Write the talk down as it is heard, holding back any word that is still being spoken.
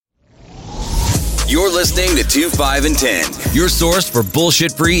You're listening to 2, 5, and 10, your source for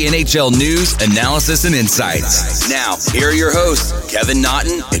bullshit-free NHL news, analysis, and insights. Now, here are your hosts, Kevin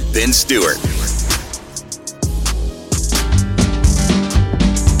Naughton and Ben Stewart.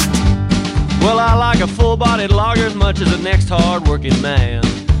 Well, I like a full-bodied lager as much as the next hard-working man.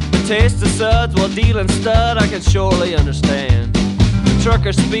 The taste of suds while dealing stud I can surely understand. The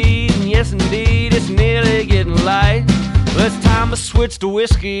trucker speed, and yes indeed, it's nearly getting light. Well, it's time to switch to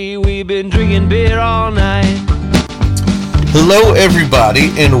whiskey, we've been drinking beer all night. Hello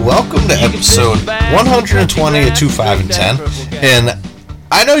everybody, and welcome to episode 120 of 2, 5, and 10. And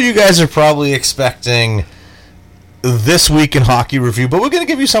I know you guys are probably expecting this week in hockey review, but we're going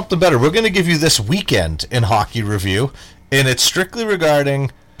to give you something better. We're going to give you this weekend in hockey review, and it's strictly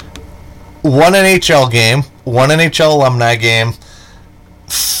regarding one NHL game, one NHL alumni game,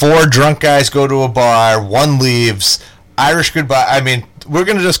 4 drunk guys go to a bar, 1 leaves, Irish goodbye. I mean, we're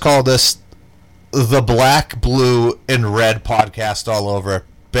going to just call this the Black, Blue, and Red podcast all over.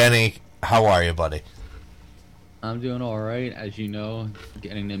 Benny, how are you, buddy? I'm doing all right. As you know,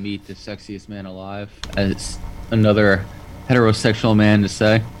 getting to meet the sexiest man alive, as another heterosexual man to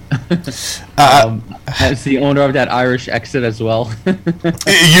say. As the owner of that Irish exit as well.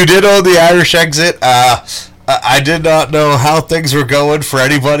 You did own the Irish exit. I did not know how things were going for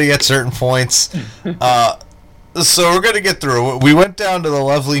anybody at certain points. So we're going to get through it. We went down to the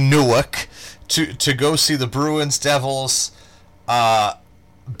lovely Newark to go see the Bruins, Devils,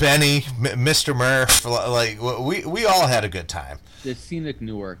 Benny, Mr. Murph. Like we all had a good time. The scenic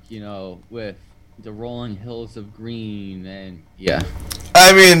Newark, you know, with the rolling hills of green, and yeah.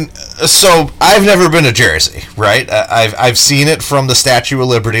 I mean, so I've never been to Jersey, right? I've seen it from the Statue of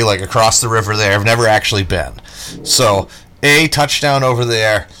Liberty, like across the river there. I've never actually been. So, touchdown over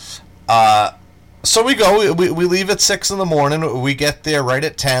there. So we go. We leave at 6 in the morning. We get there right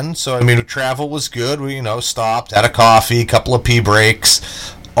at 10. So I mean, travel was good. We stopped, had a coffee, couple of pee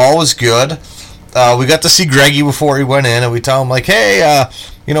breaks. All was good. We got to see Greggy before he went in, and we tell him like, hey,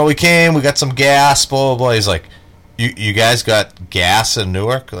 we came, we got some gas, blah blah blah. He's like, you guys got gas in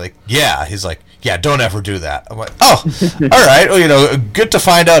Newark? Like, yeah. He's like, yeah, don't ever do that. I'm like, oh, all right. Well, good to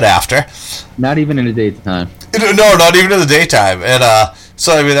find out after. Not even in the daytime. No, not even in the daytime. And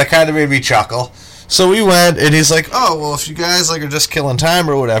so I mean, that kind of made me chuckle. So we went, and he's like, oh, well, if you guys are just killing time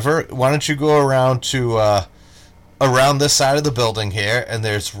or whatever, why don't you go around to around this side of the building here, and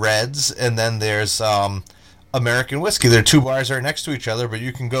there's Reds, and then there's American Whiskey. There are 2 bars right next to each other, but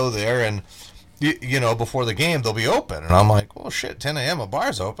you can go there, and before the game they'll be open. And I'm like, well, shit, 10 a.m. a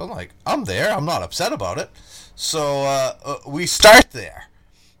bar's open. Like, I'm there. I'm not upset about it. So we start there,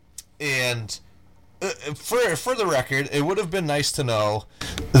 and for the record, it would have been nice to know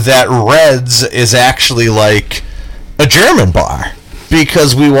that Reds is actually like a German bar,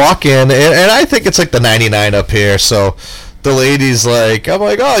 because we walk in, and I think it's like the 99 up here, so the lady's like, I'm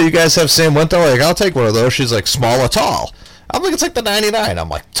like, oh, you guys have Sam Winter? Like, I'll take one of those. She's like, small or tall? I'm like, it's like the 99. I'm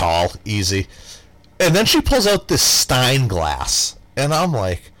like, tall, easy. And then she pulls out this Stein glass, and I'm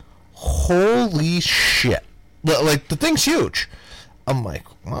like, holy shit. Like, the thing's huge. I'm like,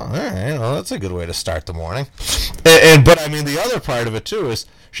 well, all right, that's a good way to start the morning. But I mean, the other part of it too is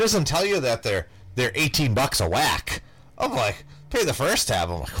she doesn't tell you that they're $18 a whack. I'm like, pay the first tab.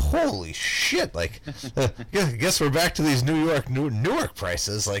 I'm like, holy shit! Like, guess we're back to these Newark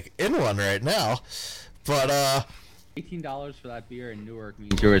prices, like in one right now. But $18 for that beer in Newark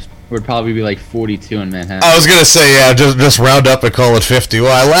means yours would probably be like 42 in Manhattan. I was gonna say, yeah, just round up and call it 50.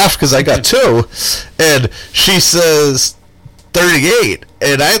 Well, I laughed because I got 2, and she says 38,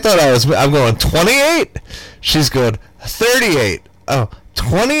 and I thought I'm going 28. She's going 38. Oh,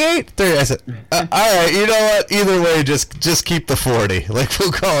 28, 30. I said, all right, you know what? Either way, just keep the 40. Like,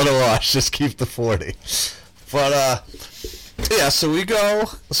 we'll call it a wash. Just keep the 40. But yeah. So we go.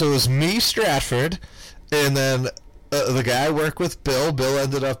 So it was me, Stratford, and then the guy I work with, Bill. Bill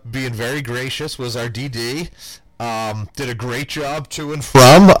ended up being very gracious. Was our DD. Did a great job to and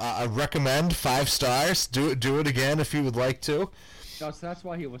from. I recommend 5 stars. Do it again if you would like to. No, so that's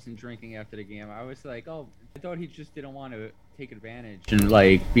why he wasn't drinking after the game. I was like, oh, I thought he just didn't want to take advantage and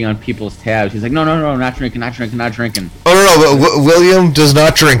like be on people's tabs. He's like, no, not drinking. Oh no, William does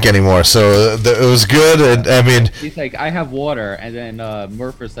not drink anymore, so it was good. And I mean, he's like, I have water, and then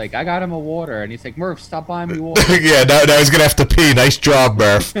Murph was like, I got him a water, and he's like, Murph, stop buying me water. Yeah, now he's gonna have to pee. Nice job,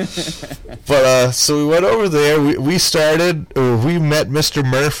 Murph. But so we went over there. We started. We met Mr.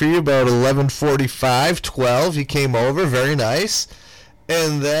 Murphy about 11:45, 12. He came over, very nice,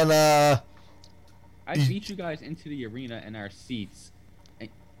 and then I beat you guys into the arena in our seats. And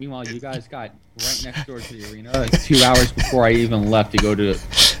meanwhile, you guys got right next door to the arena like 2 hours before I even left to go to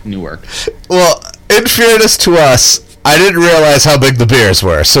Newark. Well, in fairness to us, I didn't realize how big the beers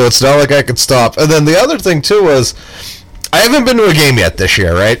were, so it's not like I could stop. And then the other thing, too, was I haven't been to a game yet this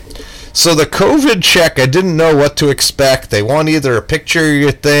year, right? So the COVID check, I didn't know what to expect. They want either a picture of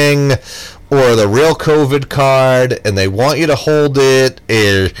your thing or the real COVID card, and they want you to hold it.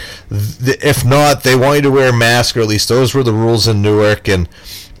 If not, they want you to wear a mask, or at least those were the rules in Newark. And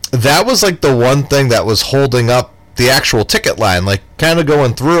that was like the one thing that was holding up the actual ticket line, like kind of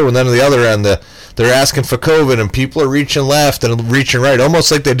going through, and then on the other end, they're asking for COVID, and people are reaching left and reaching right, almost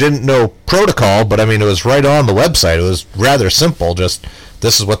like they didn't know protocol, but I mean, it was right on the website. It was rather simple, just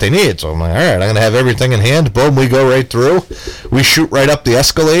this is what they need. So I'm like, all right, I'm going to have everything in hand. Boom, we go right through. We shoot right up the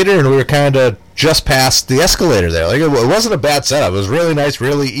escalator, and we were kind of just past the escalator there. Like, it wasn't a bad setup. It was really nice,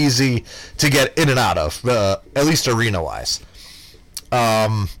 really easy to get in and out of, at least arena-wise.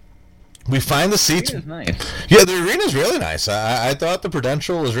 We find the seats. It is nice. Yeah, the arena's really nice. I thought the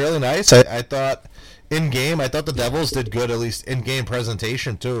Prudential was really nice. I thought in-game, I thought the Devils did good, at least in-game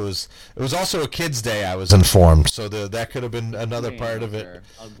presentation, too. It was also a kids' day, I was informed, so that could have been another part of it.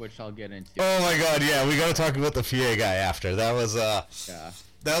 Which I'll get into. Oh, my God, yeah, we got to talk about the PA guy after. That was that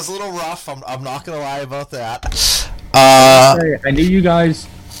was a little rough. I'm not going to lie about that. I knew you guys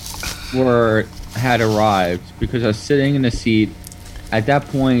had arrived because I was sitting in the seat. At that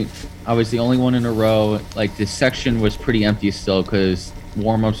point, I was the only one in a row. Like, this section was pretty empty still because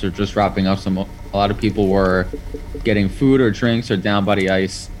warm-ups are just wrapping up. A lot of people were getting food or drinks or down by the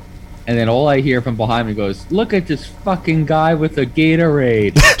ice. And then all I hear from behind me goes, "Look at this fucking guy with a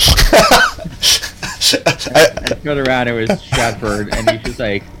Gatorade." I turned around, it was Shepard, and he's just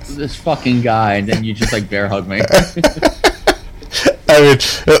like, "This fucking guy," and then you just like bear hug me. I mean,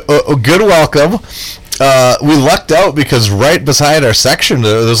 a good welcome. We lucked out because right beside our section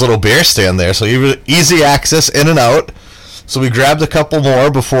there's a little beer stand there, so easy access in and out. So we grabbed a couple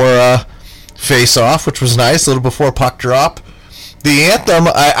more before face off, which was nice, a little before puck drop. The anthem,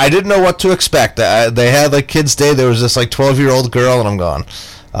 I didn't know what to expect. They had like kids' day. There was this like 12-year-old girl, and I'm going,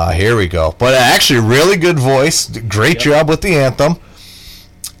 here we go. But actually, really good voice, great job with the anthem.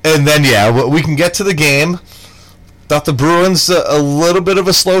 And then we can get to the game. Thought the Bruins a little bit of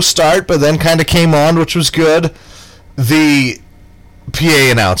a slow start, but then kind of came on, which was good. The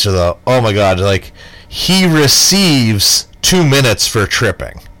PA announcer, though, oh my God, like, he receives 2 minutes for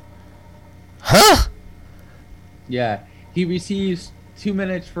tripping. Huh? Yeah, he receives 2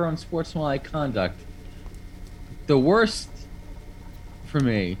 minutes for unsportsmanlike conduct. The worst for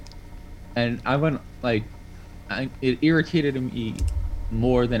me, and I went, like, it irritated me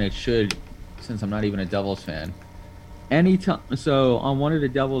more than it should since I'm not even a Devils fan. So on one of the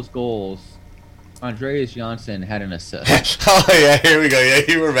Devils' goals, Andreas Johnsson had an assist. Oh yeah, here we go. Yeah,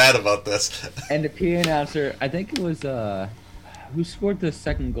 you were mad about this. And the PA announcer, I think it was who scored the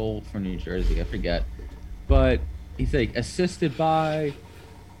second goal for New Jersey? I forget. But he's like, assisted by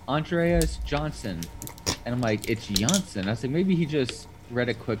Andreas Johnsson, and I'm like, it's Johnsson. I was like, maybe he just read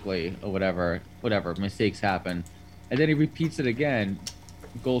it quickly or whatever. Whatever, mistakes happen. And then he repeats it again.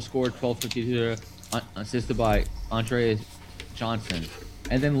 Goal scored, 12:52. Assisted by Andreas Johnsson.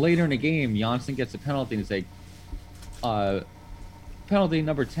 And then later in the game, Johnsson gets a penalty, and it's like, penalty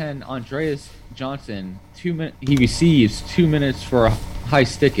number 10, Andreas Johnsson, he receives 2 minutes for high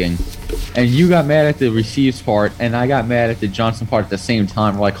sticking. And you got mad at the receives part, and I got mad at the Johnsson part at the same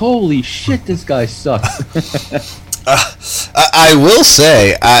time. We're like, holy shit, this guy sucks. I will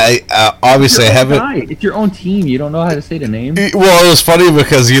say, I obviously haven't. It's your own team. You don't know how to say the name. Well, it was funny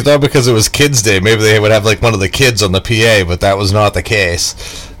because you thought because it was Kids' Day, maybe they would have like one of the kids on the PA, but that was not the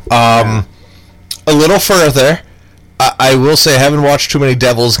case. A little further, I will say I haven't watched too many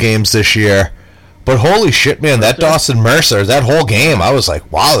Devils games this year, but holy shit, man, that Dawson Mercer, that whole game, I was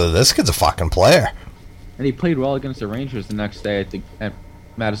like, wow, this kid's a fucking player. And he played well against the Rangers the next day at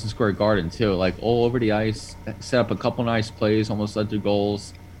Madison Square Garden too, like all over the ice, set up a couple nice plays, almost led to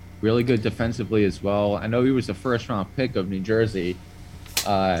goals. Really good defensively as well. I know he was the first round pick of New Jersey,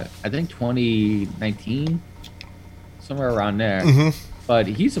 I think 2019, somewhere around there. Mm-hmm. But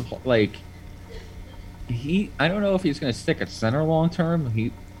he's I don't know if he's going to stick at center long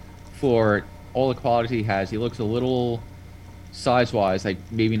term. For all the quality he has, he looks a little size-wise, like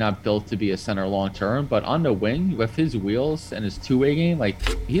maybe not built to be a center long-term, but on the wing, with his wheels and his two-way game, like,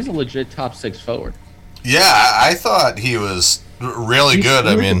 he's a legit top six forward. Yeah, I thought he was really good.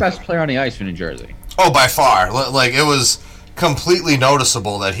 He was the best player on the ice for New Jersey. Oh, by far. Like, it was completely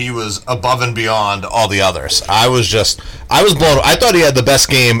noticeable that he was above and beyond all the others. I was blown. I thought he had the best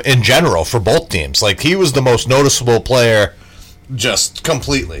game in general for both teams. Like, he was the most noticeable player just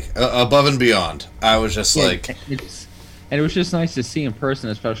completely above and beyond. I was just like... And it was just nice to see in person,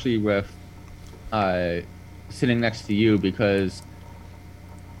 especially with sitting next to you because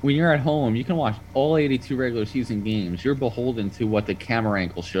when you're at home, you can watch all 82 regular season games. You're beholden to what the camera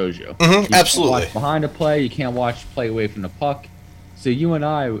angle shows you. You absolutely. can't watch behind the play. You can't watch play away from the puck. So you and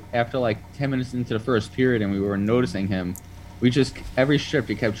I, after like 10 minutes into the first period and we were noticing him, every shift,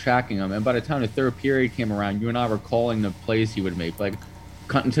 we kept tracking him. And by the time the third period came around, you and I were calling the plays he would make. Like,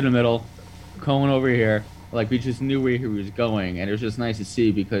 cutting to the middle, going over here. Like, we just knew where he was going. And it was just nice to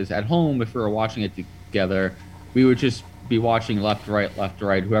see because at home, if we were watching it together, we would just be watching left to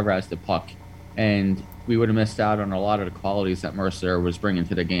right, whoever has the puck. And we would have missed out on a lot of the qualities that Mercer was bringing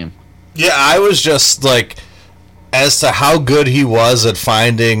to the game. Yeah, I was just like, as to how good he was at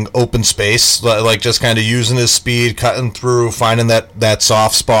finding open space, like just kind of using his speed, cutting through, finding that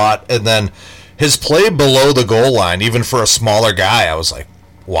soft spot, and then his play below the goal line, even for a smaller guy, I was like,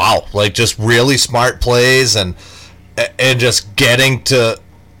 wow, like just really smart plays and just getting to,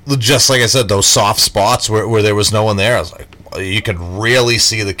 just like I said, those soft spots where there was no one there. I was like, you could really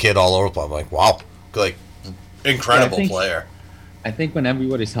see the kid all over the place. I'm like, wow, like incredible player. I think when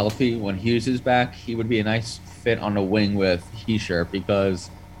everybody's healthy, when Hughes is back, he would be a nice fit on the wing with Hischier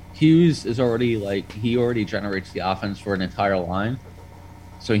because Hughes is already he already generates the offense for an entire line,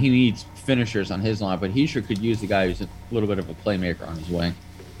 so he needs finishers on his line. But Hischier could use the guy who's a little bit of a playmaker on his wing.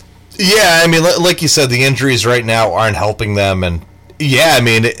 Yeah, I mean, like you said, the injuries right now aren't helping them, and yeah, I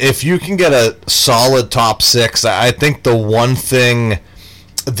mean, if you can get a solid top six, I think the one thing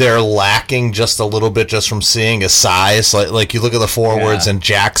they're lacking just a little bit just from seeing is size. Like you look at the forwards and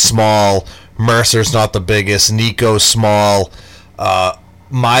Jack's small, Mercer's not the biggest, Nico's small,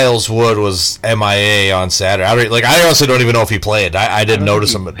 Miles Wood was MIA on Saturday. I honestly don't even know if he played. I didn't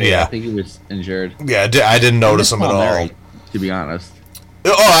notice him. I think he was injured. Yeah, I didn't notice him at all. To be honest.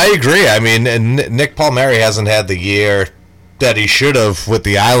 Oh, I agree. I mean, and Nick Palmieri hasn't had the year that he should have with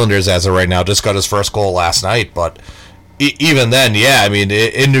the Islanders as of right now. Just got his first goal last night, but even then, yeah, I mean,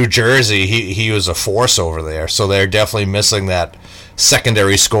 in New Jersey, he was a force over there, so they're definitely missing that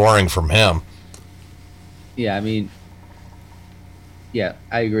secondary scoring from him. Yeah, I mean, yeah,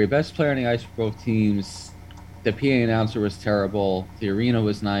 I agree. Best player on the ice for both teams. The PA announcer was terrible. The arena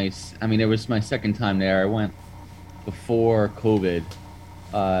was nice. I mean, it was my second time there. I went before COVID.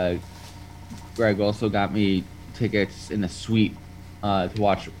 Greg also got me tickets in the suite to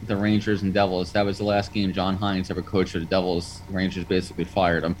watch the Rangers and Devils. That was the last game John Hines ever coached for the Devils. The Rangers basically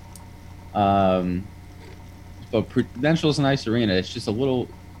fired him. But Prudential's a nice arena. It's just a little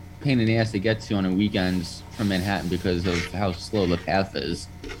pain in the ass to get to on the weekends from Manhattan because of how slow the path is.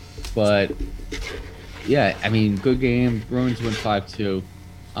 But yeah, I mean, good game. Bruins win 5-2.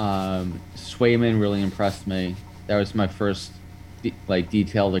 Swayman really impressed me. That was my first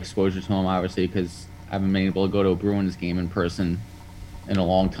detailed exposure to him, obviously, because I haven't been able to go to a Bruins game in person in a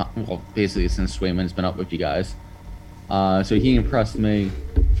long time. Well, basically since Swayman's been up with you guys. So he impressed me.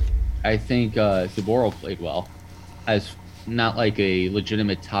 I think Zboril played well, as not like a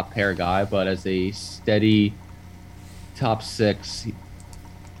legitimate top pair guy, but as a steady top six,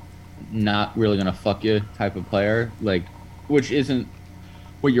 not really gonna fuck you type of player, which isn't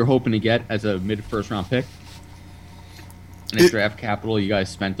what you're hoping to get as a mid first round pick and the draft capital you guys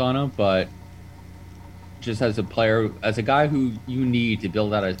spent on him, but just as a player, as a guy who you need to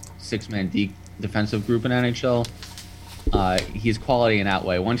build out a six-man defensive group in NHL, he's quality in that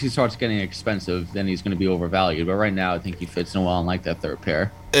way. Once he starts getting expensive, then he's going to be overvalued. But right now, I think he fits in well and like that third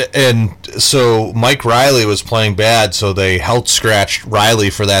pair. And so Mike Riley was playing bad, so they health scratched Riley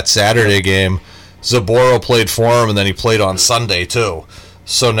for that Saturday game. Zboril played for him, and then he played on Sunday too.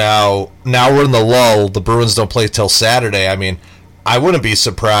 So now we're in the lull. The Bruins don't play till Saturday. I mean, I wouldn't be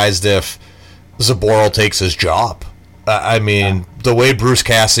surprised if Zboril takes his job. The way Bruce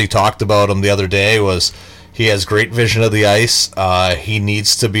Cassidy talked about him the other day was he has great vision of the ice. He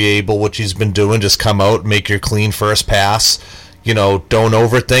needs to be able, which he's been doing, just come out, make your clean first pass. Don't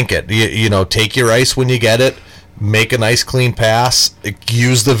overthink it. Take your ice when you get it, make a nice clean pass,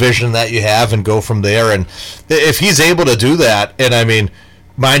 use the vision that you have, and go from there. And if he's able to do that, and I mean,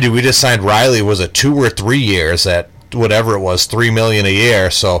 mind you, we just signed Riley, was it 2 or 3 years at whatever it was, $3 million a year.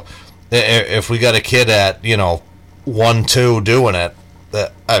 So if we got a kid at 1-2 doing it,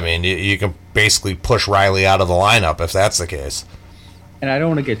 you can basically push Riley out of the lineup if that's the case. And I don't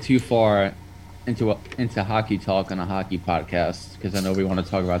want to get too far into hockey talk on a hockey podcast because I know we want to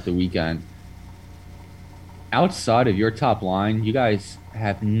talk about the weekend. Outside of your top line, you guys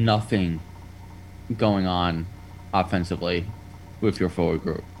have nothing going on offensively with your forward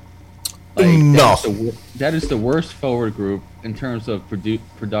group. No. That is the worst forward group in terms of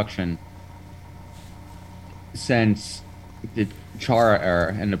production since the Chara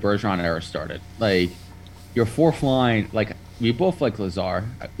era and the Bergeron era started. Like, your fourth line, like, we both like Lazar.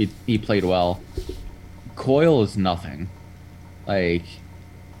 He played well. Coyle is nothing. Like,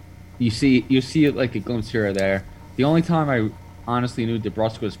 you see it like a glimpse here or there. The only time I honestly knew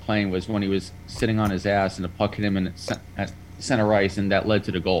DeBrusk was playing was when he was sitting on his ass and the puck hit him at center ice, and that led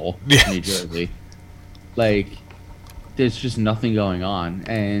to the goal in New Jersey. Like, there's just nothing going on.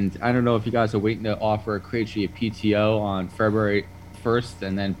 And I don't know if you guys are waiting to offer Krejci a PTO on February 1st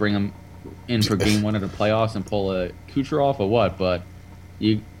and then bring him in for game 1 of the playoffs and pull a Kucherov or what, but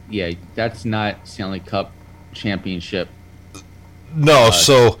that's not Stanley Cup championship. No,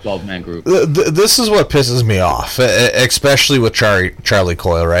 so 12-man group. This is what pisses me off, especially with Charlie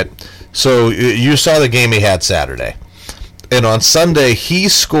Coyle, right? So you saw the game he had Saturday. And on Sunday, he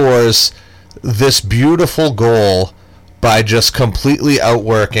scores this beautiful goal by just completely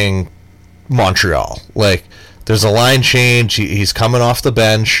outworking Montreal. Like, there's a line change. He's coming off the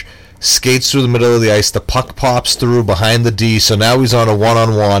bench, skates through the middle of the ice. The puck pops through behind the D, so now he's on a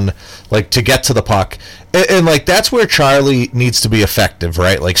one-on-one, like, to get to the puck. And like, that's where Charlie needs to be effective,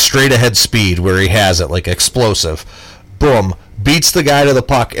 right? Like, straight-ahead speed, where he has it, like, explosive. Boom. Beats the guy to the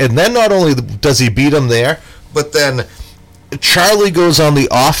puck. And then not only does he beat him there, but then Charlie goes on the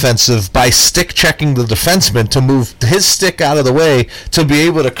offensive by stick checking the defenseman to move his stick out of the way to be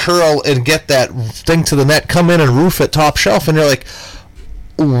able to curl and get that thing to the net, come in and roof it top shelf. And you're like,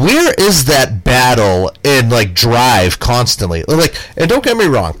 where is that battle and like drive constantly? Like, and don't get me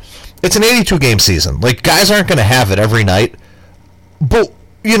wrong, it's an 82 game season. Like, guys aren't going to have it every night. But,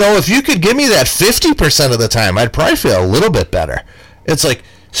 you know, if you could give me that 50% of the time, I'd probably feel a little bit better. It's like,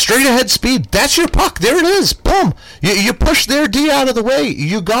 straight ahead speed. That's your puck. There it is. Boom. You push their D out of the way.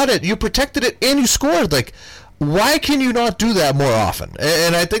 You got it. You protected it, and you scored. Like, why can you not do that more often?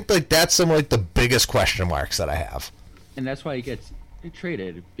 And I think like that's some like the biggest question marks that I have. And that's why he gets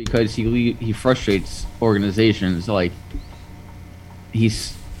traded, because he frustrates organizations. Like,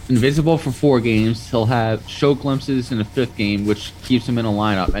 he's invisible for 4 games. He'll have show glimpses in the 5th game, which keeps him in a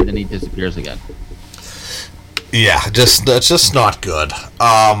lineup, and then he disappears again. Yeah, that's just not good.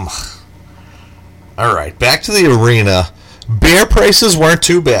 All right, back to the arena. Beer prices weren't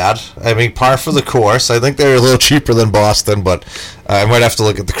too bad. I mean, par for the course. I think they were a little cheaper than Boston, but I might have to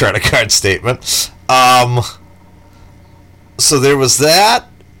look at the credit card statement. So there was that,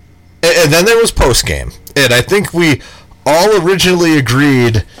 and then there was post-game. And I think we all originally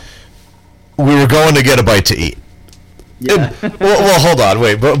agreed we were going to get a bite to eat. Yeah. well, hold on,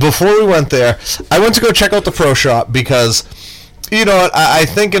 wait. But before we went there, I went to go check out the Pro Shop because, you know what, I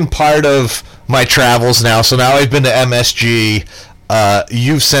think in part of my travels now, so now I've been to MSG,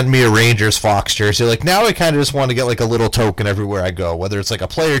 you've sent me a Rangers Fox jersey. Like, now I kind of just want to get like a little token everywhere I go, whether it's like a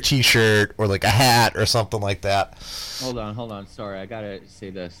player t-shirt or like a hat or something like that. Hold on. Sorry, I gotta say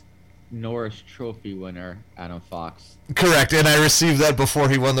this. Norris Trophy winner, Adam Fox. Correct, and I received that before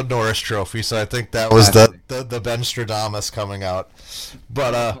he won the Norris Trophy, so I think that was the Ben Stradamus coming out.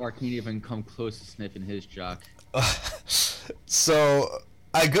 But Clark can't even come close to sniffing his jock. So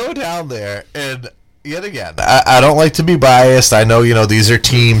I go down there, and yet again, I don't like to be biased. I know, you know, these are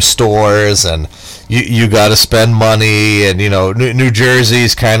team stores, and you got to spend money, and, you know, New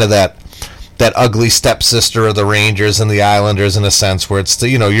Jersey's kind of that ugly stepsister of the Rangers and the Islanders in a sense, where it's,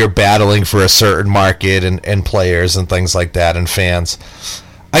 you know, you're battling for a certain market and players and things like that and fans.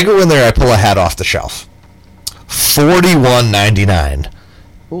 I go in there, I pull a hat off the shelf. $41.99.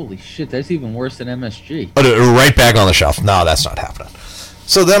 Holy shit, that's even worse than MSG. Right back on the shelf. No, that's not happening.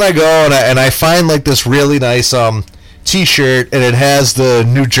 So then I go and I find like this really nice t-shirt, and it has the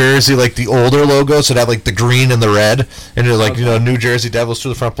New Jersey, like the older logo, so it had like the green and the red, and it's like, okay, you know, New Jersey Devils to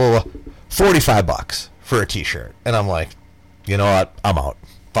the front, blah, blah. $45 for a t-shirt. And I'm like, you know what? I'm out.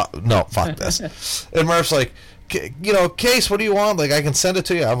 No, fuck this. And Murph's like, you know, Case, what do you want? Like, I can send it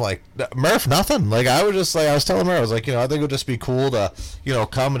to you. I'm like, Murph, nothing. Like, I was telling Murph, I was like, you know, I think it would just be cool to, you know,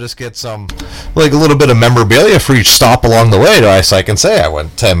 come and just get some, like, a little bit of memorabilia for each stop along the way. So I can say I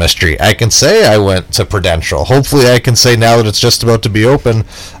went to MSG. I can say I went to Prudential. Hopefully I can say now that it's just about to be open,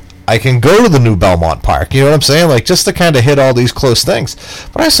 I can go to the new Belmont Park. You know what I'm saying? Like, just to kind of hit all these close things.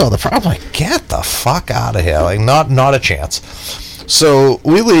 But I saw the problem. I'm like, get the fuck out of here. Like, not a chance. So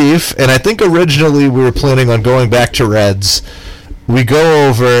we leave, and I think originally we were planning on going back to Reds. We go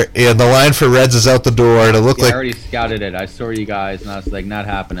over, and the line for Reds is out the door, and it looked like... I already scouted it. I saw you guys, and I was like, not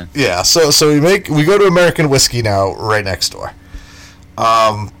happening. Yeah, so we go to American Whiskey now, right next door.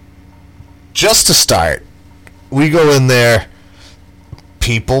 Just to start, we go in there,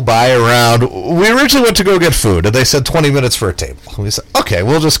 people buy around. We originally went to go get food, and they said 20 minutes for a table. We said, okay,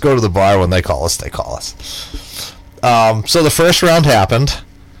 we'll just go to the bar. When they call us, they call us. So the first round happened,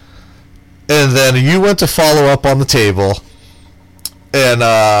 and then you went to follow up on the table, and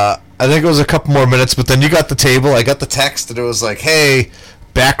I think it was a couple more minutes, but then you got the table. I got the text, and it was like, hey,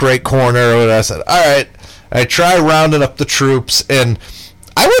 back right corner. And I said, all right. I try rounding up the troops, and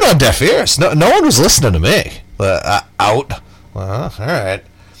I went on deaf ears. No one was listening to me. Out. Well, all right.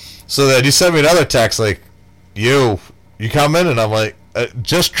 So then you sent me another text like, you coming? And I'm like,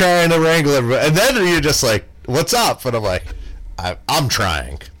 just trying to wrangle everybody. And then you're just like, what's up? And I'm like, I'm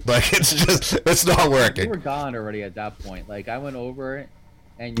trying. Like, it's not working. You were gone already at that point. Like, I went over it,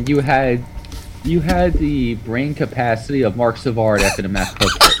 and you had the brain capacity of Mark Savard after the Matt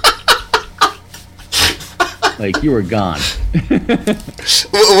Cook. Like, you were gone.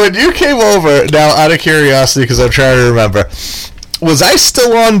 When you came over, now out of curiosity, because I'm trying to remember, was I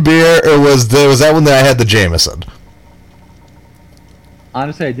still on beer, or was that when I had the Jameson?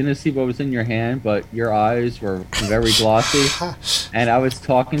 Honestly, I didn't see what was in your hand, but your eyes were very glossy. And I was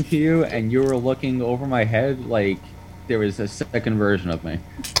talking to you, and you were looking over my head like there was a second version of me.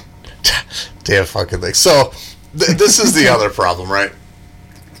 Damn fucking thing. So, this is the other problem, right?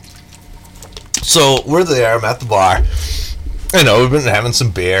 So, we're there, I'm at the bar. You know, we've been having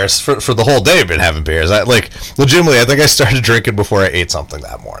some beers. For the whole day, we've been having beers. Legitimately, I think I started drinking before I ate something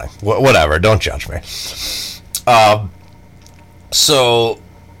that morning. Whatever, don't judge me. So,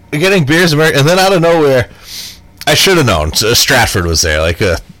 getting beers, and then out of nowhere, I should have known. Stratford was there,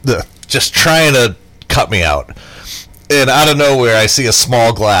 just trying to cut me out. And out of nowhere, I see a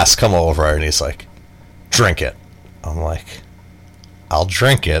small glass come over, and he's like, drink it. I'm like, I'll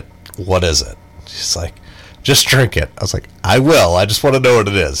drink it. What is it? He's like, just drink it. I was like, I will. I just want to know what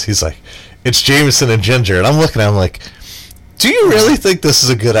it is. He's like, it's Jameson and ginger. And I'm looking at him like, do you really think this is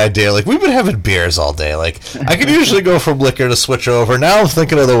a good idea? Like, we've been having beers all day. Like, I could usually go from liquor to switch over. Now I'm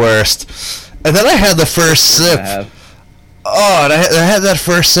thinking of the worst. And then I had the first sip. Oh, and I had that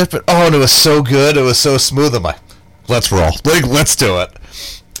first sip. And it was so good. It was so smooth. I'm like, let's roll. Like, let's do it.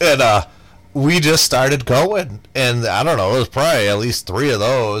 And we just started going. And I don't know, it was probably at least 3 of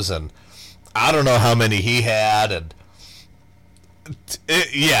those. And I don't know how many he had. And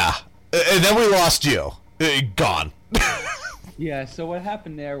yeah. And then we lost you. Gone. Yeah, so what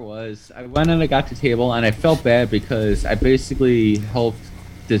happened there was I went and I got the table, and I felt bad because I basically helped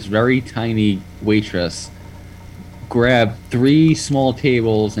this very tiny waitress grab 3 small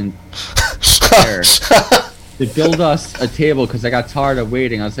tables and chairs to build us a table because I got tired of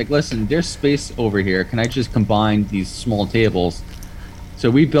waiting. I was like, listen, there's space over here. Can I just combine these small tables? So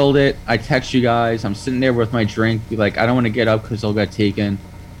we build it. I text you guys. I'm sitting there with my drink. Like, I don't want to get up because I'll get taken.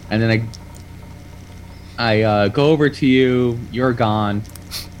 And then I go over to you, you're gone,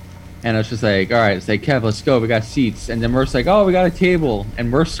 and I was just like, all right, it's like, Kev, let's go, we got seats. And then Murph's like, oh, we got a table, and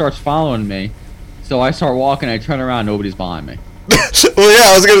Murph starts following me, so I start walking, I turn around, nobody's behind me. Well,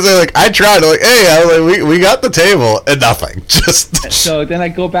 yeah, I was gonna say, like, I tried, like, hey, I was like, we got the table, and nothing, just. So then I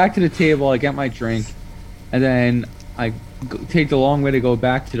go back to the table, I get my drink, and then I take the long way to go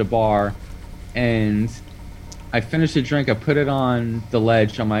back to the bar, and I finished the drink, I put it on the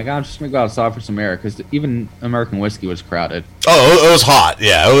ledge. I'm like, I'm just going to go outside for some air, because even American whiskey was crowded. Oh, it was hot.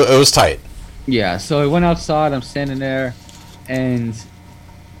 Yeah, it was tight. Yeah, so I went outside, I'm standing there, and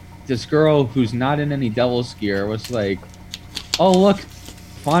this girl who's not in any Devil's gear was like, oh, look,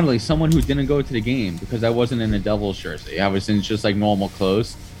 finally, someone who didn't go to the game, because I wasn't in a Devil's jersey. I was in just, like, normal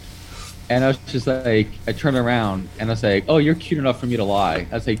clothes. And I was just like, I turned around, and I was like, oh, you're cute enough for me to lie.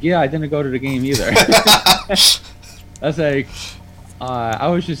 I was like, yeah, I didn't go to the game either. I was like, I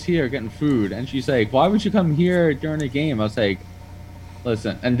was just here getting food. And she's like, why would you come here during the game? I was like,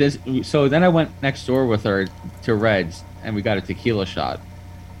 listen. So then I went next door with her to Red's, and we got a tequila shot.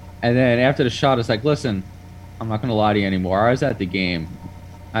 And then after the shot, it's like, listen, I'm not going to lie to you anymore. I was at the game.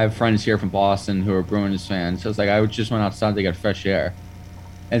 I have friends here from Boston who are Bruins fans. So it's like, I just went outside to get fresh air.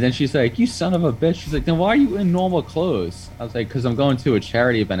 And then she's like, you son of a bitch. She's like, then why are you in normal clothes? I was like, because I'm going to a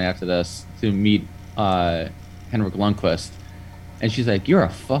charity event after this to meet Henrik Lundqvist. And she's like, you're a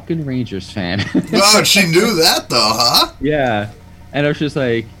fucking Rangers fan. Oh, she knew that, though, huh? Yeah. And I was just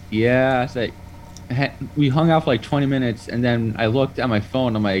like, yeah. I was like, we hung out for like 20 minutes, and then I looked at my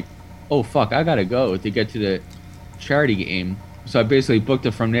phone. I'm like, oh, fuck, I got to go to get to the charity game. So I basically booked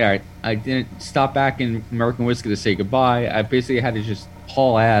it from there. I didn't stop back in American Whiskey to say goodbye. I basically had to just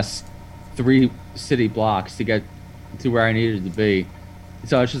haul ass 3 city blocks to get to where I needed to be.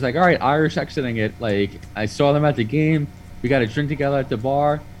 So I was just like, all right, Irish exiting it. Like, I saw them at the game. We got a drink together at the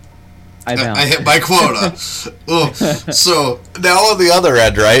bar. I hit my quota. Oh, so now on the other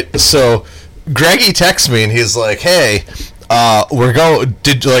end, right? So Greggy texts me and he's like, hey, we're going.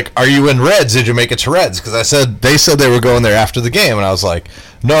 Are you in Reds? Did you make it to Reds? Because they said they were going there after the game, and I was like,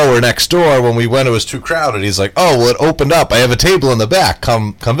 no, we're next door. When we went, it was too crowded. He's like, oh, well, it opened up. I have a table in the back.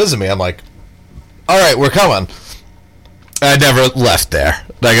 Come visit me. I'm like, all right, we're coming. I never left there.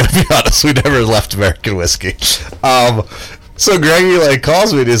 I gotta be honest, we never left American Whiskey. So Greggy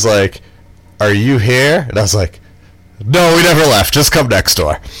calls me and he's like, are you here? And I was like, no, we never left. Just come next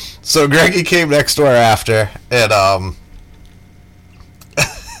door. So Greggy came next door after, and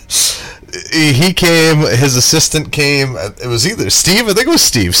he came. His assistant came. It was either Steve. I think it was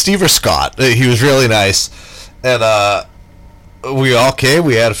Steve or Scott. He was really nice, and we all came.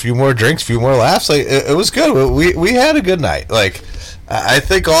 We had a few more drinks, a few more laughs. It was good. We had a good night. I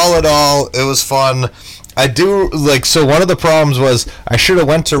think all in all, it was fun. I do so. One of the problems was I should have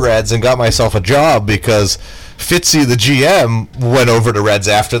went to Reds and got myself a job because Fitzy, the GM, went over to Reds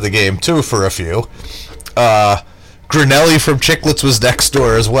after the game too for a few. Grinelli from Chicklets was next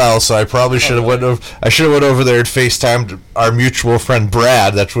door as well, so I probably should have went over there and FaceTimed our mutual friend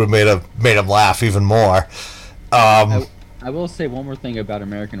Brad. That would have made him laugh even more. I will say one more thing about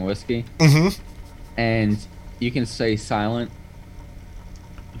American Whiskey. Mm-hmm. And you can stay silent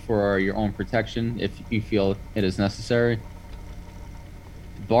for your own protection if you feel it is necessary.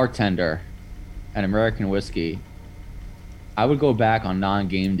 Bartender at American Whiskey, I would go back on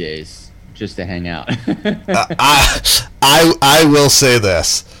non-game days just to hang out. I will say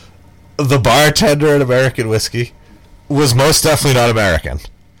this. The bartender at American Whiskey was most definitely not American.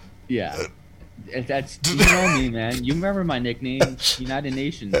 Yeah. That's, you know me, man. You remember my nickname, United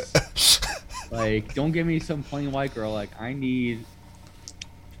Nations. Don't give me some plain white girl. I need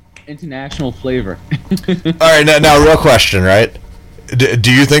international flavor. All right, now, real question, right?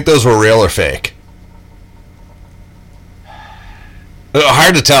 Do you think those were real or fake?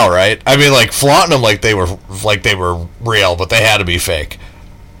 Hard to tell, right? I mean, flaunting them like they were real, but they had to be fake.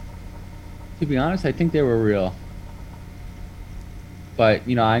 To be honest, I think they were real. But,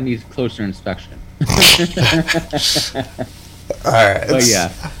 I need closer inspection. All right. But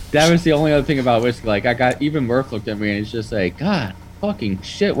yeah, that was the only other thing about whiskey. Even Murph looked at me and he's just like, God, fucking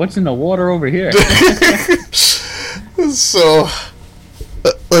shit, what's in the water over here? So,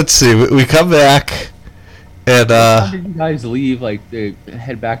 let's see. We come back, and how did you guys leave? They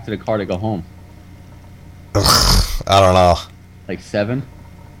head back to the car to go home. I don't know. 7?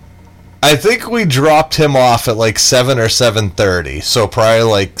 I think we dropped him off at 7 or 7:30, so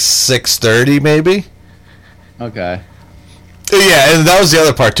probably 6:30 maybe. Okay. Yeah, and that was the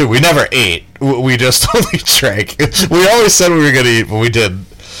other part too. We never ate. We just only drank. We always said we were gonna eat, but we didn't.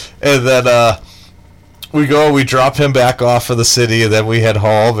 And then we drop him back off of the city, and then we head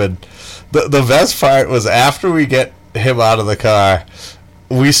home. And the best part was after we get him out of the car,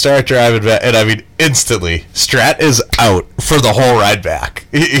 we start driving back, and I mean, instantly, Strat is out for the whole ride back.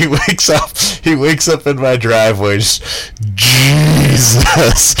 He wakes up. He wakes up in my driveway. Just, Jesus.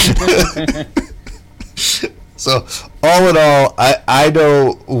 So, all in all, I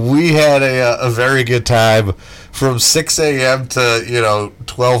know we had a very good time from 6 a.m. to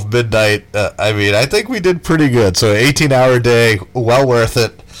 12 midnight. I mean, I think we did pretty good. So, 18-hour day, well worth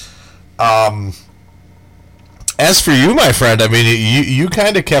it. As for you, my friend, I mean, you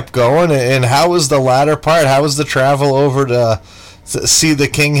kind of kept going, and how was the latter part? How was the travel over to see the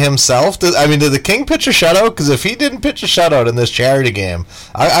King himself? Did the King pitch a shutout? Because if he didn't pitch a shutout in this charity game,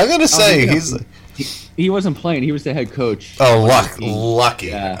 I'm going to say he wasn't playing. He was the head coach. Oh, lucky.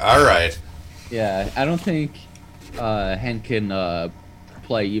 Yeah. All right. Yeah, I don't think Hank can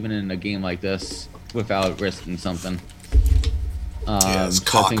play even in a game like this without risking something. His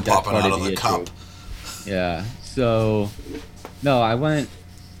cock popping out of the cup. Yeah. So, no, I went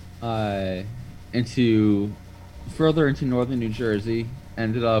further into northern New Jersey.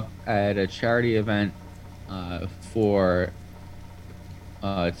 Ended up at a charity event for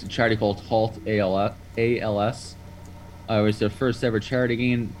it's a charity called Halt ALS. It was their first ever charity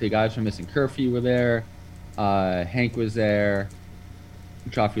game. The guys from Missing Curfew were there. Hank was there.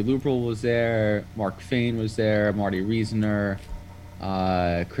 Joffrey Lupral was there. Mark Fain was there. Marty Reasoner.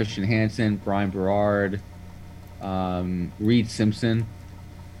 Christian Hansen, Brian Berard, Reed Simpson,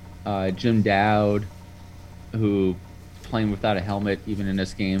 Jim Dowd, who playing without a helmet even in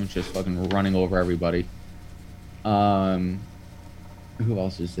this game, just fucking running over everybody. Who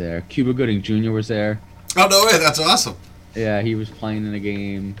else is there? Cuba Gooding Jr. was there. Oh, no way, that's awesome. Yeah, he was playing in the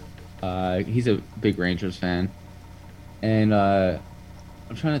game. He's a big Rangers fan. And I'm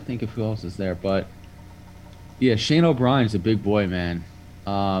trying to think of who else is there, but yeah, Shane O'Brien's a big boy, man.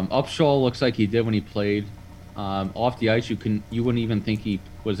 Upshaw looks like he did when he played. Off the ice, you wouldn't even think he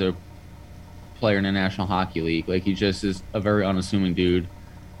was a player in the National Hockey League. Like, he just is a very unassuming dude.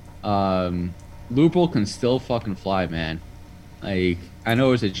 Lupul can still fucking fly, man. Like, I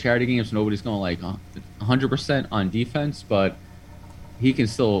know it's a charity game, so nobody's going like 100% on defense, but he can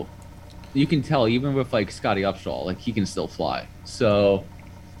still. You can tell even with like Scotty Upshall, like he can still fly. So,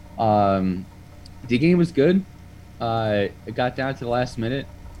 the game was good. It got down to the last minute.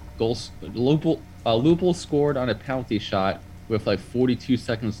 Lupul scored on a penalty shot with like 42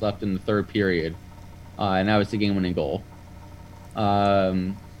 seconds left in the third period, and that was the game-winning goal.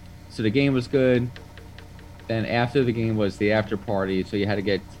 So the game was good. Then after the game was the after party, so you had to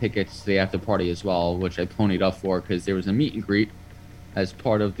get tickets to the after party as well, which I ponied up for because there was a meet and greet as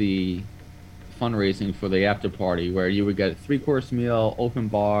part of the fundraising for the after party, where you would get a 3-course meal, open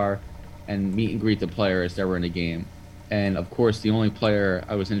bar, and meet and greet the players that were in the game. And of course, the only player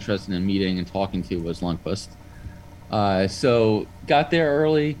I was interested in meeting and talking to was Lundqvist. So got there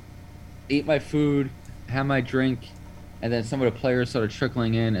early, ate my food, had my drink, and then some of the players started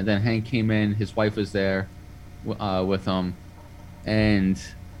trickling in, and then Hank came in, his wife was there with him, and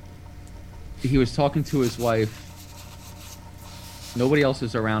he was talking to his wife. Nobody else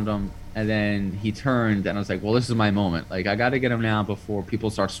was around him, and then he turned, and I was like, well, this is my moment. Like, I got to get him now before people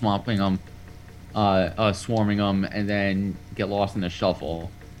start swamping him, swarming him, and then get lost in the shuffle.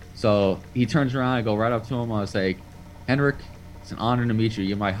 So he turns around, I go right up to him, I was like, Henrik, it's an honor to meet you.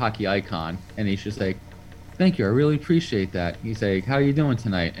 You're my hockey icon. And he's just like, thank you, I really appreciate that. He's like, how are you doing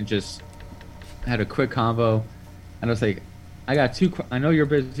tonight? And just had a quick convo, and I was like, I know you're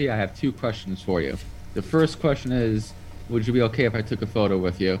busy, I have 2 questions for you. The first question is, would you be okay if I took a photo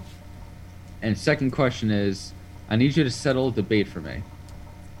with you? And second question is, I need you to settle a debate for me.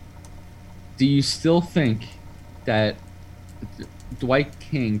 Do you still think that Dwight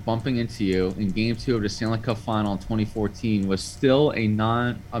King bumping into you in Game 2 of the Stanley Cup Final in 2014 was still a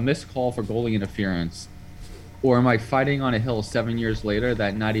missed call for goalie interference? Or am I fighting on a hill 7 years later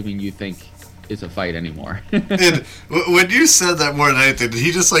that not even you think is a fight anymore? When you said that more than anything, did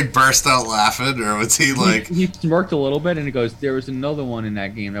he just like burst out laughing, or was he like... He smirked a little bit, and he goes, there was another one in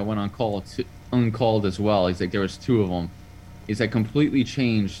that game that went uncalled as well. He's like, there was 2 of them. He's like, completely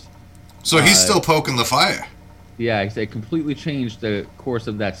changed. So he's still poking the fire. Yeah, he's like, completely changed the course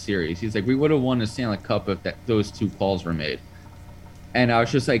of that series. He's like, we would have won the Stanley Cup if those 2 calls were made. And I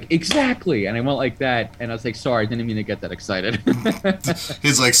was just like, exactly. And I went like that, and I was like, sorry, I didn't mean to get that excited.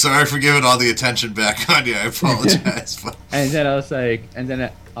 He's like, sorry for giving all the attention back on you. I apologize. And then I was like,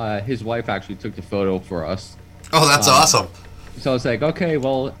 his wife actually took the photo for us. Oh, that's awesome. So I was like, okay,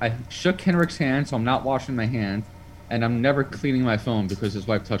 well, I shook Henrik's hand, so I'm not washing my hand, and I'm never cleaning my phone because his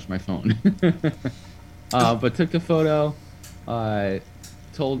wife touched my phone. But took the photo. I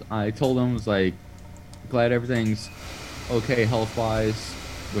told him, was like, glad everything's okay health-wise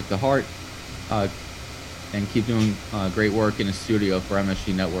with the heart, and keep doing great work in the studio for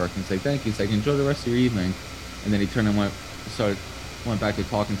MSG Network. And say thank you. He's like, enjoy the rest of your evening. And then he turned and went back to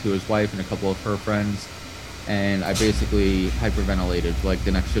talking to his wife and a couple of her friends. And I basically hyperventilated for like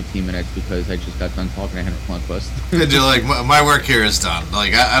the next 15 minutes because I just got done talking to Henrik Lundqvist. And you're like, my work here is done.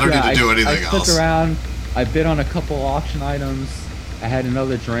 Like, I don't need to do anything else. I stuck around. I bid on a couple auction items. I had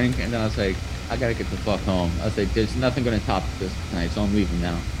another drink, and then I was like, I gotta get the fuck home. I was like, there's nothing gonna top this tonight, so I'm leaving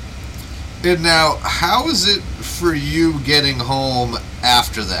now. And now, how is it for you getting home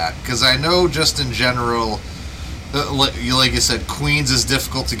after that? Because I know just in general, like you said, Queens is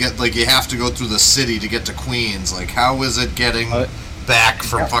difficult to get. Like, you have to go through the city to get to Queens. Like, how is it getting back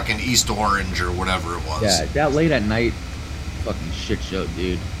from fucking East Orange or whatever it was? Yeah, that late at night, fucking shit show,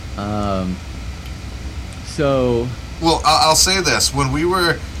 dude. Well, I'll say this. When we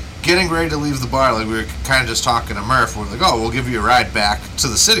were getting ready to leave the bar, like, we were kind of just talking to Murph. We're like, oh, we'll give you a ride back to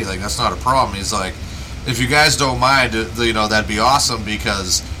the city. Like, that's not a problem. He's like, if you guys don't mind, that'd be awesome,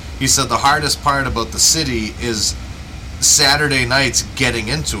 because he said the hardest part about the city is Saturday nights getting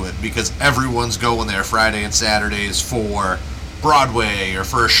into it, because everyone's going there Friday and Saturdays for Broadway or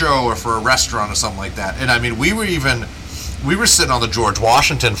for a show or for a restaurant or something like that. And I mean, we were sitting on the George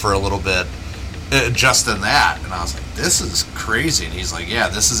Washington for a little bit, just in that, and I was like, this is crazy. And he's like, yeah,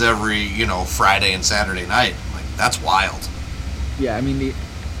 this is every Friday and Saturday night. I'm like, that's wild. Yeah, I mean,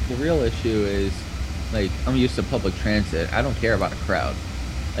 the real issue is, like, I'm used to public transit. I don't care about a crowd.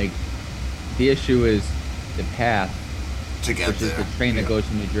 Like, the issue is the path to get which there. Is the train that goes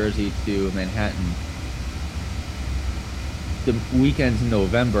from New Jersey to Manhattan. The weekends in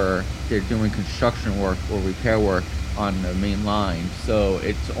November, they're doing construction work or repair work on the main line, so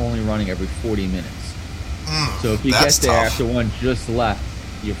it's only running every 40 minutes. So if you get there after one just left,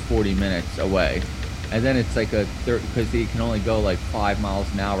 you're 40 minutes away. And then it's like because they can only go like 5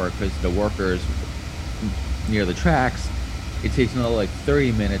 miles an hour because the workers near the tracks. It takes another like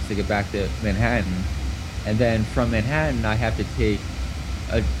 30 minutes to get back to Manhattan, and then from Manhattan I have to take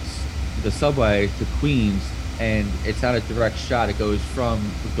the subway to Queens, and it's not a direct shot. It goes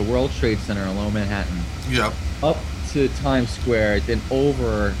from the World Trade Center in Lower Manhattan up to Times Square, then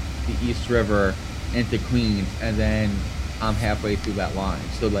over the East River into Queens, and then I'm halfway through that line.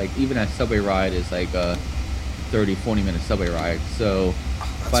 So like even that subway ride is like a 30-40 minute subway ride. So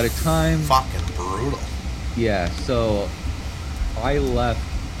by the time fucking brutal. Yeah, so I left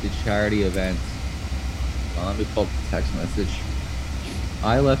the charity event. Let me pull up the text message.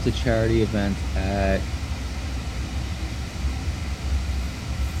 I left the charity event at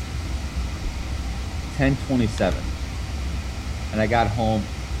 10:27, and I got home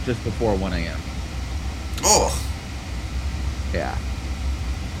just before 1 a.m. Oh, yeah,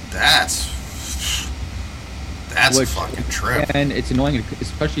 that's a fucking trip. And it's annoying,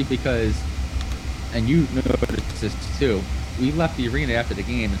 especially because, and you noticed this too, we left the arena after the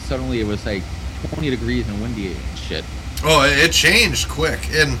game, and suddenly it was like 20 degrees and windy and shit. Oh, it changed quick.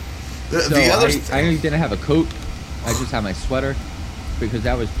 And the other I didn't have a coat. I just had my sweater, because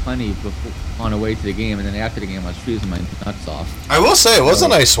that was plenty before, on the way to the game, and then after the game I was freezing my nuts off. I will say it was a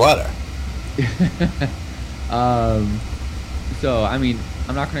nice sweater. So I mean,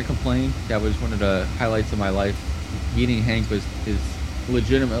 I'm not going to complain. That was one of the highlights of my life. Meeting Hank was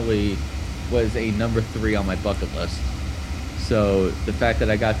legitimately was a number 3 on my bucket list. So the fact that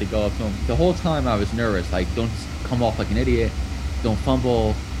I got to go up to him, the whole time I was nervous. Like, don't come off like an idiot, don't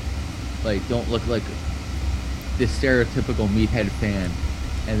fumble, like don't look like this stereotypical meathead fan.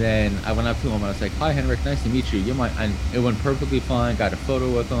 And then I went up to him and I was like, "Hi Henrik, nice to meet you. You're my," and it went perfectly fine. Got a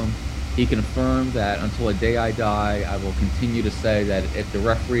photo with him. He confirmed that until the day I die, I will continue to say that if the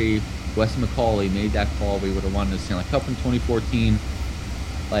referee Wes McCauley made that call, we would have won the Stanley Cup in 2014.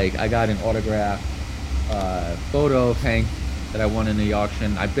 Like, I got an autograph photo of Hank that I won in the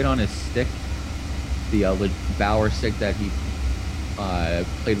auction. I've been on his stick, the Bauer stick that he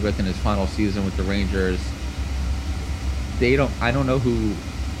played with in his final season with the Rangers. I don't know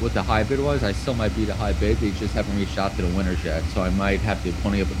what the high bid was. I still might be the high bid. They just haven't reached out to the winners yet, so I might have to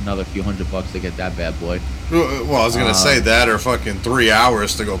pony up another few $100 to get that bad boy. Well, I was gonna say that, or fucking 3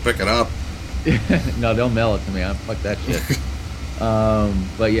 hours to go pick it up. No, they'll mail it to me. Fuck that shit.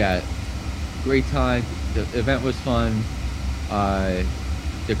 But yeah, great time. The event was fun.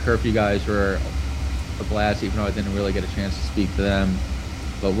 The curfew guys were a blast, even though I didn't really get a chance to speak to them.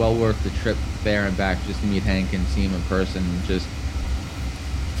 But well worth the trip there and back just to meet Hank and see him in person. Just,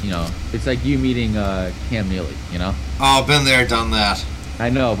 you know, it's like you meeting Cam Neely, you know? Oh, been there, done that. I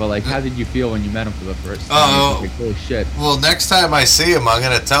know, but like, how did you feel when you met him for the first time? Like, holy shit. Well, next time I see him, I'm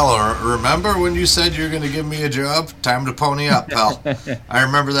going to tell him, remember when you said you were going to give me a job? Time to pony up, pal. I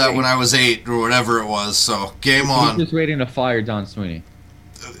remember that when I was 8 or whatever it was, so game on. He's just waiting to fire Don Sweeney.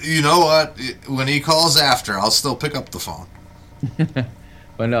 You know what? When he calls after, I'll still pick up the phone.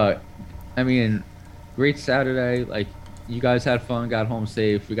 But no, I mean, great Saturday. Like, you guys had fun, got home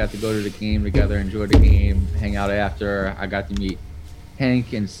safe. We got to go to the game together, enjoy the game, hang out after. I got to meet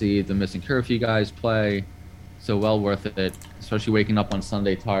Hank and see the Missing Curfew guys play. So well worth it, especially waking up on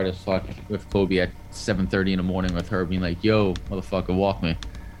Sunday tired as fuck with Kobe at 7:30 in the morning with her being like, "Yo, motherfucker, walk me."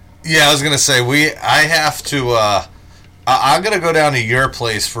 Yeah, I was going to say, I have to, I'm going to go down to your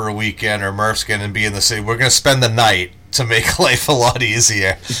place for a weekend, or Murph's going to be in the city. We're going to spend the night to make life a lot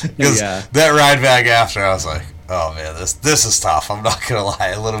easier. Because that ride back after, I was like, oh man, this is tough. I'm not going to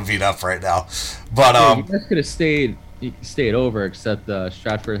lie, a little beat up right now. But you guys could have stayed over, except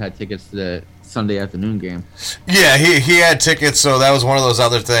Stratford had tickets to the Sunday afternoon game. Yeah, he had tickets, so that was one of those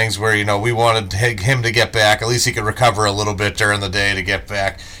other things where, you know, we wanted him to get back. At least he could recover a little bit during the day to get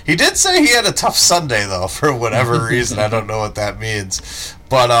back. He did say he had a tough Sunday, though, for whatever reason. I don't know what that means.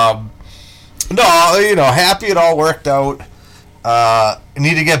 But, no, you know, happy it all worked out.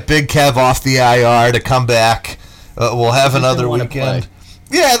 Need to get Big Kev off the IR to come back. We'll have another weekend.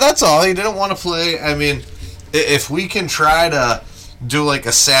 Yeah, that's all. He didn't want to play. I mean, if we can try to do like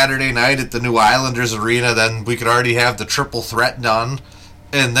a Saturday night at the new Islanders Arena, then we could already have the triple threat done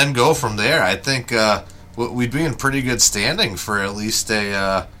and then go from there. I think we'd be in pretty good standing for at least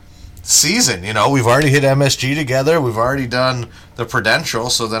a season. You know, we've already hit MSG together. We've already done the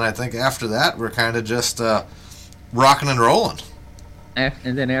Prudential. So then I think after that, we're kind of just rocking and rolling.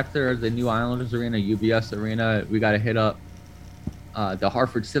 And then after the new Islanders Arena, UBS Arena, we got to hit up the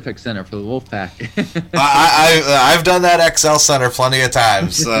Hartford Civic Center for the Wolfpack. I've done that XL Center plenty of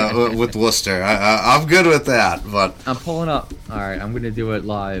times with Worcester. I'm good with that. But I'm pulling up. All right, I'm going to do it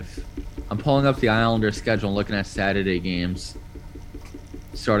live. I'm pulling up the Islanders schedule and looking at Saturday games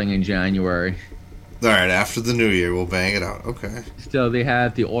starting in January. All right, after the New Year, we'll bang it out. Okay. So they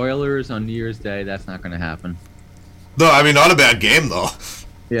have the Oilers on New Year's Day. That's not going to happen. No, I mean, not a bad game, though.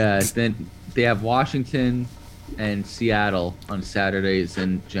 Yeah, then they have Washington and Seattle on Saturdays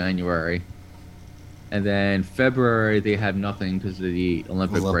in January. And then February, they have nothing because of the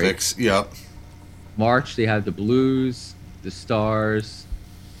Olympics, break. Yep. March, they have the Blues, the Stars.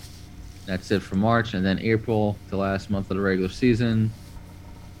 That's it for March. And then April, the last month of the regular season,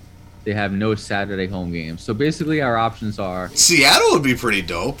 they have no Saturday home games. So basically, our options are... Seattle would be pretty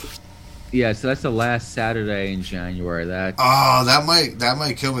dope. Yeah, so that's the last Saturday in January. That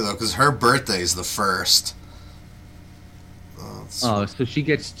might kill me, though, because her birthday is the 1st. Oh, so she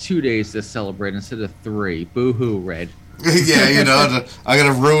gets 2 days to celebrate instead of 3. Boo-hoo, Red. Yeah, I'm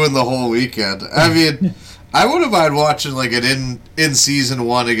going to ruin the whole weekend. I mean, I wouldn't mind watching like an in season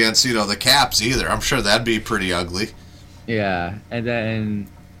 1 against, the Caps either. I'm sure that'd be pretty ugly. Yeah, and then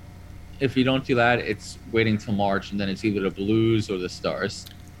if you don't do that, it's waiting till March, and then it's either the Blues or the Stars.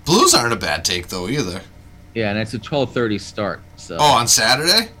 Blues aren't a bad take, though, either. Yeah, and it's a 12:30 start. So. Oh, on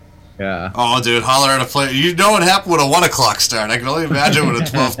Saturday? Yeah. Oh, dude, holler at a player. You know what happened with a 1 o'clock start. I can only imagine with a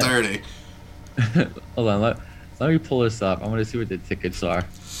 12:30. Hold on, let me pull this up. I want to see what the tickets are.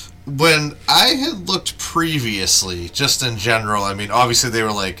 When I had looked previously, just in general, I mean, obviously they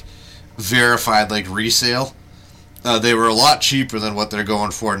were, like, verified, like, resale. They were a lot cheaper than what they're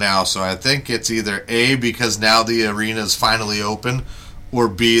going for now, so I think it's either A, because now the arena is finally open, or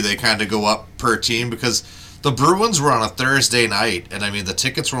B, they kind of go up per team, because the Bruins were on a Thursday night, and I mean, the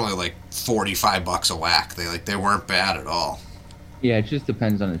tickets were only like $45 a whack. They weren't bad at all. Yeah, it just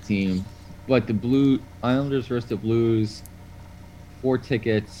depends on the team. But the Islanders versus the Blues, 4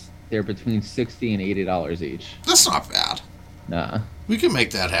 tickets, they're between $60 and $80 each. That's not bad. Nah. We can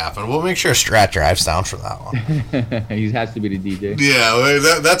make that happen. We'll make sure Strat drives down for that one. He has to be the DJ. Yeah,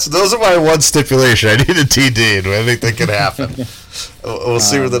 those are my one stipulation. I need a TD, and I think that can happen. We'll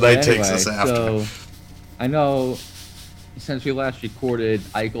see where the night takes us after. So, I know since we last recorded,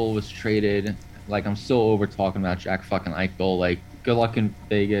 Eichel was traded. Like, I'm still over talking about Jack fucking Eichel. Like, good luck in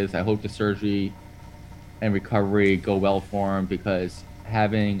Vegas. I hope the surgery and recovery go well for him, because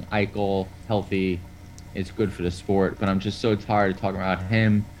having Eichel healthy is good for the sport. But I'm just so tired of talking about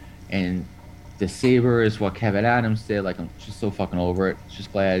him and the Sabres, what Kevin Adams did. Like, I'm just so fucking over it.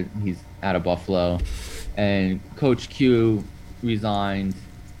 Just glad he's out of Buffalo. And Coach Q resigned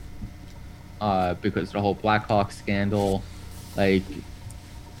because of the whole Blackhawks scandal. Like,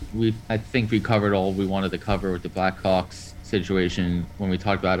 I think we covered all we wanted to cover with the Blackhawks situation when we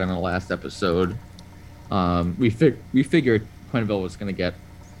talked about it in the last episode. We figured Quenneville was going to get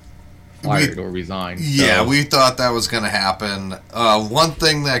fired or resign. Yeah, we thought that was going to happen. One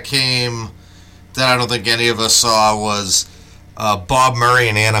thing that came that I don't think any of us saw was Bob Murray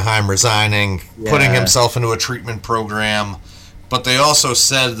in Anaheim resigning, putting himself into a treatment program. But they also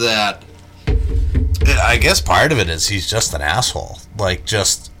said that, I guess part of it is he's just an asshole. Like,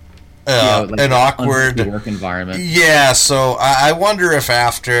 just an awkward work environment. Yeah, so I wonder if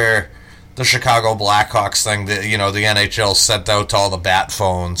after the Chicago Blackhawks thing, the NHL sent out to all the bat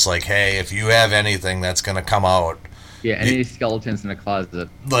phones, like, hey, if you have anything that's going to come out. Yeah, any skeletons in the closet.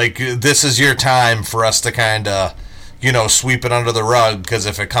 Like, this is your time for us to kind of, sweep it under the rug, because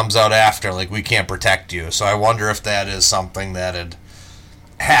if it comes out after, like, we can't protect you. So I wonder if that is something that had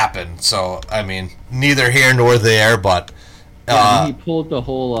happened. So, I mean, neither here nor there, but... he pulled the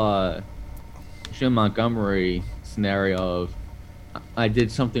whole Jim Montgomery scenario of, I did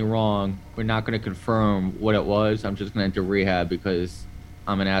something wrong. We're not going to confirm what it was. I'm just going to enter rehab because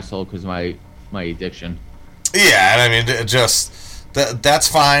I'm an asshole because of my addiction. Yeah, and I mean, just that's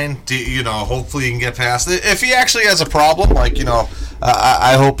fine. Hopefully he can get past it. If he actually has a problem, like,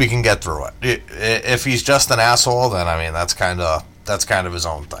 I hope he can get through it. If he's just an asshole, then I mean, that's kind of his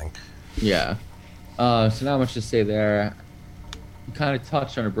own thing. Yeah. So not much to say there. You kind of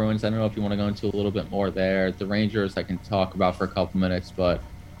touched on the Bruins. I don't know if you want to go into a little bit more there. The Rangers I can talk about for a couple minutes, but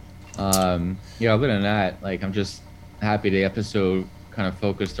other than that, like, I'm just happy the episode kind of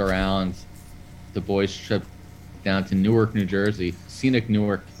focused around the boys' trip down to Newark, New Jersey. Scenic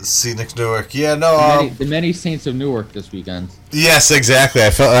Newark. Yeah, no. The many Saints of Newark this weekend. Yes, exactly.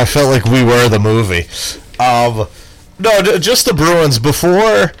 I felt like we were the movie. No, just the Bruins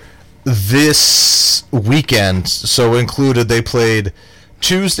before this weekend, so included, they played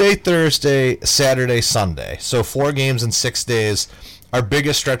Tuesday, Thursday, Saturday, Sunday. So 4 games in 6 days. Our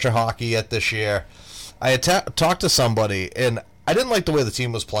biggest stretch of hockey yet this year. I had talked to somebody, and I didn't like the way the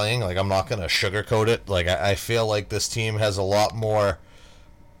team was playing. Like, I'm not going to sugarcoat it. Like, I feel like this team has a lot more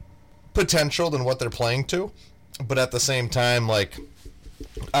potential than what they're playing to. But at the same time, like,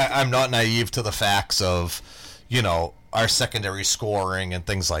 I'm not naive to the facts of, our secondary scoring and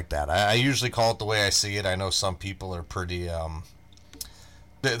things like that. I usually call it the way I see it. I know some people are pretty,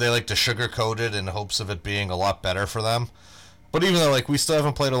 they like to sugarcoat it in hopes of it being a lot better for them. But even though, we still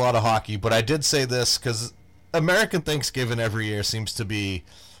haven't played a lot of hockey, but I did say this because American Thanksgiving every year seems to be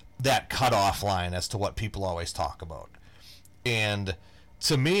that cutoff line as to what people always talk about. And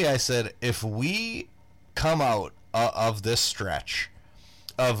to me, I said, if we come out of this stretch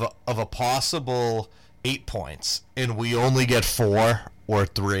of a possible 8 points and we only get 4 or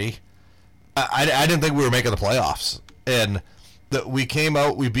 3, I didn't think we were making the playoffs. And we came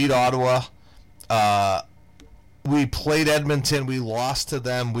out, we beat Ottawa, we played Edmonton, we lost to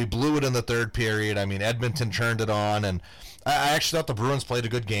them, we blew it in the third period. I mean, Edmonton turned it on, and I actually thought the Bruins played a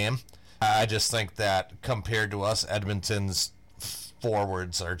good game. I just think that compared to us, Edmonton's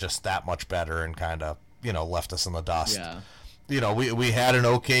forwards are just that much better and kind of, left us in the dust. Yeah. We had an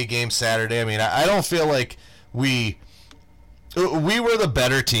okay game Saturday. I mean, I don't feel like we were the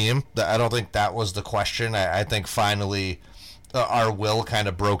better team. I don't think that was the question. I think finally our will kind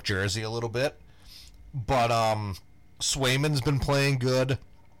of broke Jersey a little bit. But Swayman's been playing good.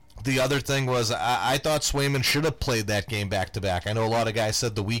 The other thing was I thought Swayman should have played that game back-to-back. I know a lot of guys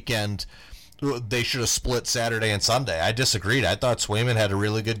said the weekend they should have split Saturday and Sunday. I disagreed. I thought Swayman had a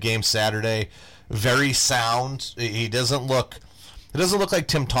really good game Saturday. Very sound. He doesn't look like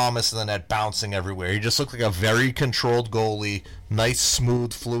Tim Thomas in the net bouncing everywhere. He just looked like a very controlled goalie. Nice,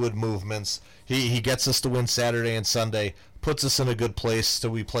 smooth, fluid movements. He gets us to win Saturday and Sunday. Puts us in a good place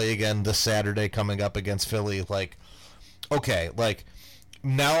till we play again this Saturday coming up against Philly.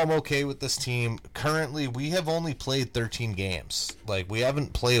 Now I'm okay with this team. Currently, we have only played 13 games. We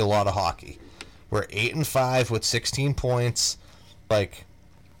haven't played a lot of hockey. We're 8-5 with 16 points.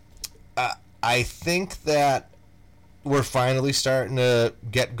 I think that we're finally starting to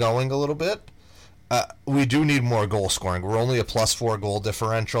get going a little bit. We do need more goal scoring. We're only a +4 goal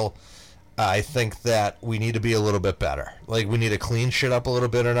differential. I think that we need to be a little bit better. We need to clean shit up a little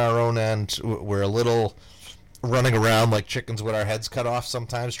bit on our own end. We're a little running around like chickens with our heads cut off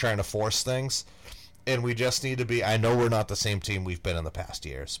sometimes, trying to force things. And we just need to be, I know we're not the same team we've been in the past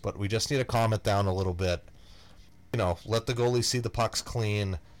years, but we just need to calm it down a little bit. Let the goalie see the pucks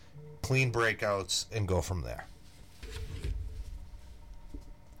clean breakouts, and go from there.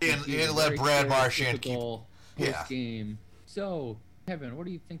 And let Brad Marchand keep... Yeah. Game. So, Kevin, what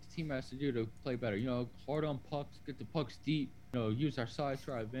do you think the team has to do to play better? Hard on pucks, get the pucks deep, use our size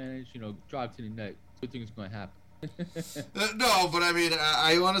to our advantage, drive to the net. Good thing's going to happen. No, but I mean,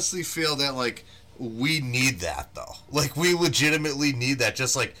 I honestly feel that, we need that, though. We legitimately need that.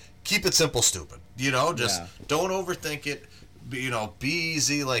 Just, keep it simple, stupid. Just don't overthink it. Be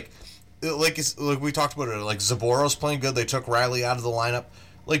easy. Like we talked about it. Zaborov's playing good. They took Riley out of the lineup.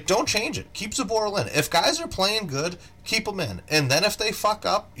 Don't change it. Keep Zaboro in. If guys are playing good, keep them in. And then if they fuck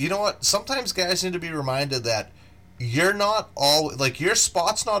up, you know what? Sometimes guys need to be reminded that you're not all your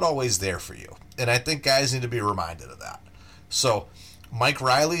spot's not always there for you. And I think guys need to be reminded of that. So Mike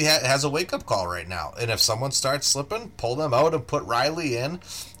Riley has a wake-up call right now. And if someone starts slipping, pull them out and put Riley in.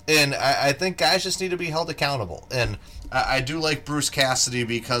 And I think guys just need to be held accountable. And I do like Bruce Cassidy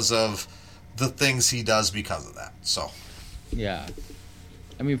because of the things he does because of that. So, yeah.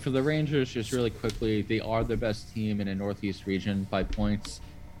 I mean, for the Rangers, just really quickly, they are the best team in the Northeast region by points,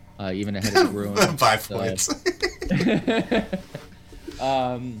 even ahead of the Bruins. 5 points.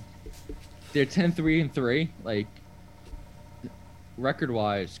 They're 10-3-3.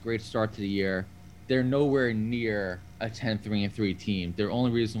 Record-wise, great start to the year. They're nowhere near a 10-3-3 team. The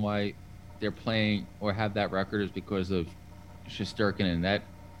only reason why they're playing or have that record is because of Shesterkin and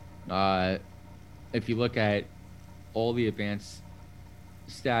net. If you look at all the advanced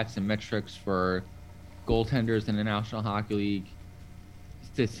stats and metrics for goaltenders in the National Hockey League,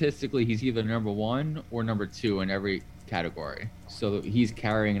 statistically, he's either number 1 or number 2 in every category. So he's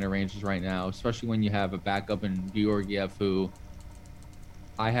carrying the Rangers right now, especially when you have a backup in Georgiev, who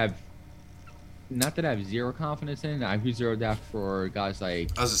I have, not that I have zero confidence in. I've reserved that for guys like...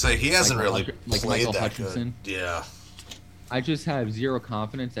 I was going to say, he hasn't really played Michael that Hutchinson. good. Yeah. I just have zero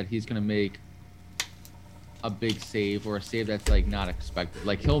confidence that he's going to make a big save or a save that's not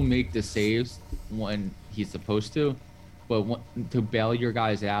expected. He'll make the saves when he's supposed to, but to bail your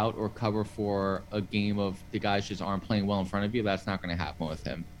guys out or cover for a game of the guys just aren't playing well in front of you, that's not going to happen with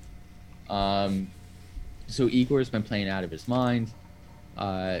him. So Igor's been playing out of his mind.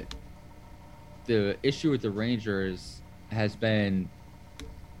 The issue with the Rangers has been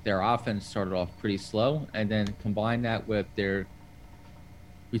their offense started off pretty slow, and then combine that with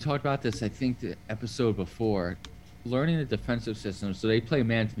we talked about this, I think, the episode before. learning the defensive system. So they play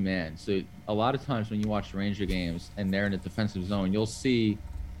man to man. So a lot of times when you watch Ranger games and they're in the defensive zone, you'll see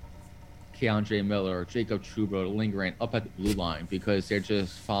Keandre Miller or Jacob Trouba lingering up at the blue line because they're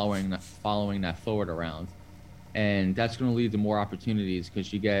just following that forward around, and that's going to lead to more opportunities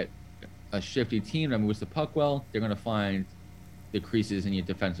because you get a shifty team that moves the puck well. They're going to find the creases in your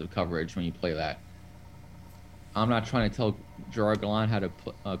defensive coverage when you play that. I'm not trying to tell Gerard Gallant how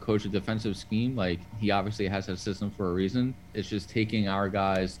to coach a defensive scheme. Like, he obviously has that system for a reason. It's just taking our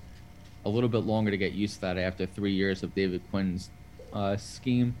guys a little bit longer to get used to that after 3 years of David Quinn's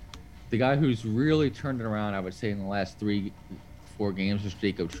scheme. The guy who's really turned it around, I would say, in the last 3-4 games is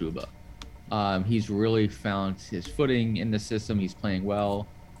Jacob Trouba. He's really found his footing in the system. He's playing well.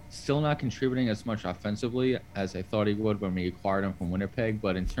 Still not contributing as much offensively as I thought he would when we acquired him from Winnipeg,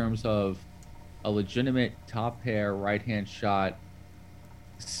 but in terms of a legitimate top pair, right-hand shot,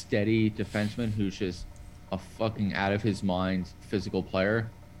 steady defenseman who's just a fucking out of his mind physical player,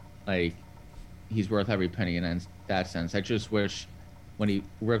 like, he's worth every penny in that sense. I just wish when he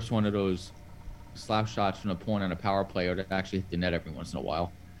rips one of those slap shots from the point on a power play or to actually hit the net every once in a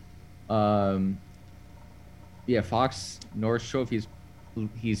while. Fox Norris Trophy,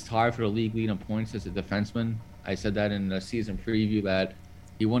 he's tied for the league lead in points as a defenseman. I said that in the season preview that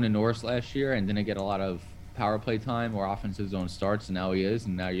he won in Norris last year and didn't get a lot of power play time or offensive zone starts, and now he is,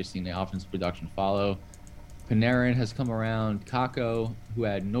 and now you're seeing the offensive production follow. Panarin has come around. Kakko, who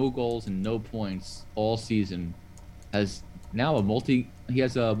had no goals and no points all season, has now a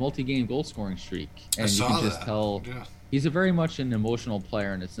multi-game goal scoring streak, and you can just tell he's a very much an emotional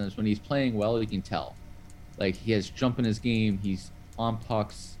player in a sense. When he's playing well, you can tell. Like, he has jump in his game. He's on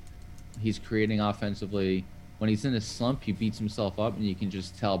pucks. He's creating offensively. When he's in a slump, he beats himself up, and you can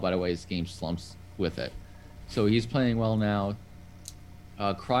just tell by the way his game slumps with it. So he's playing well now.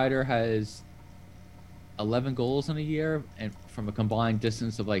 Kreider has 11 goals in a year, and from a combined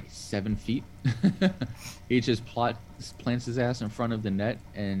distance of like 7 feet. He just plants his ass in front of the net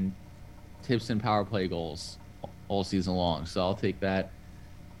and tips in power play goals all season long. So I'll take that.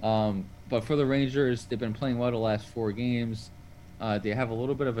 But for the Rangers, they've been playing well the last 4 games. They have a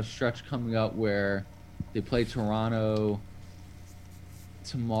little bit of a stretch coming up where they play Toronto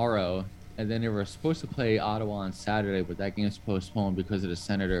tomorrow, and then they were supposed to play Ottawa on Saturday, but that game's postponed because of the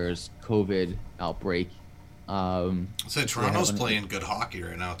Senators' COVID outbreak. So Toronto's playing good hockey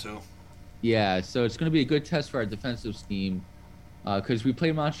right now too. Yeah, so it's going to be a good test for our defensive scheme because we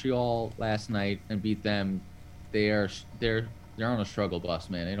played Montreal last night and beat them. They're on a struggle bus,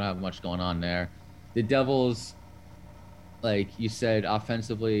 man. They don't have much going on there. The Devils, like you said,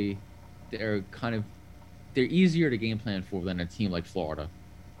 offensively, they're easier to game plan for than a team like Florida,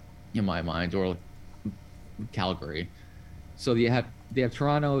 in my mind, or Calgary. So they have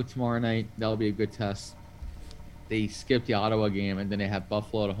Toronto tomorrow night. That'll be a good test. They skip the Ottawa game, and then they have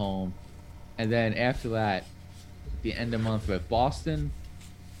Buffalo at home. And then after that, the end of the month with Boston,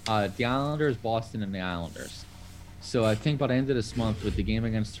 the Islanders, Boston, and the Islanders. So I think by the end of this month, with the game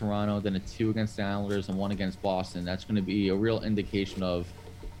against Toronto, then a 2 against the Islanders and 1 against Boston, that's going to be a real indication of,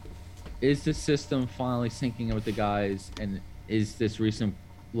 is the system finally syncing in with the guys, and is this recent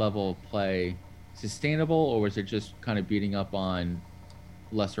level of play sustainable, or is it just kind of beating up on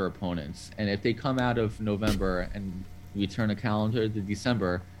lesser opponents? And if they come out of November and we turn a calendar to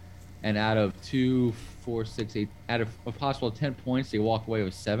December, and out of 2, 4, 6, 8, out of a possible 10 points, they walk away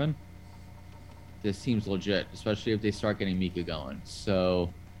with 7, this seems legit, especially if they start getting Mika going.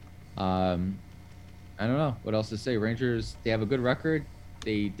 So, I don't know what else to say. Rangers, they have a good record.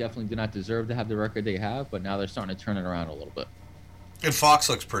 They definitely do not deserve to have the record they have, but now they're starting to turn it around a little bit. And Fox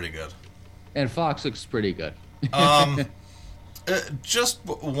looks pretty good. Just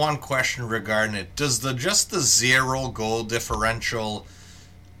one question regarding it. Does the 0 goal differential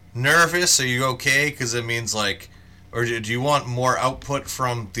nervous? Are you okay? Because it means or do you want more output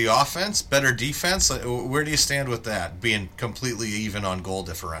from the offense, better defense? Where do you stand with that, being completely even on goal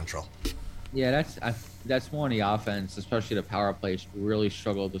differential? Yeah, that's more on the offense, especially the power play really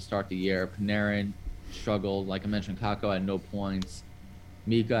struggled to start the year. Panarin struggled. Like I mentioned, Kakko had no points.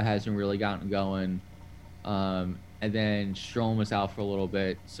 Mika hasn't really gotten going. And then Strome was out for a little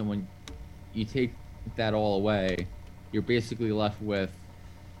bit. So when you take that all away, you're basically left with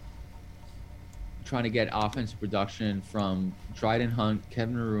trying to get offensive production from Dryden Hunt,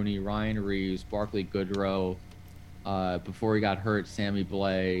 Kevin Rooney, Ryan Reeves, Barclay Goodrow, before he got hurt, Sammy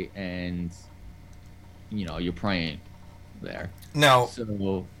Blais, and you're praying there. No.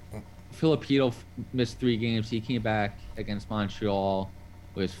 So Filipino missed 3 games. He came back against Montreal,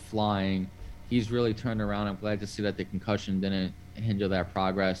 was flying. He's really turned around. I'm glad to see that the concussion didn't hinder that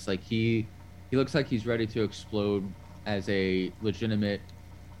progress. Like, he he looks like he's ready to explode as a legitimate,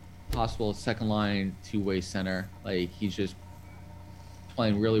 possible second line two-way center. Like he's just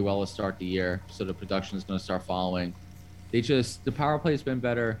playing really well to start the year, so the production is going to start following. The power play has been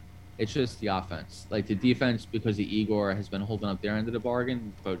better. It's just the offense. Like the defense, because of Igor, has been holding up their end of the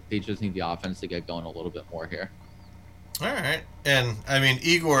bargain, but they just need the offense to get going a little bit more here. All right. And, I mean,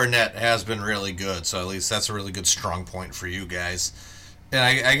 Igor net has been really good, so at least that's a really good strong point for you guys.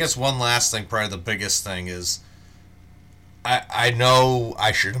 And I guess one last thing, probably the biggest thing is, I know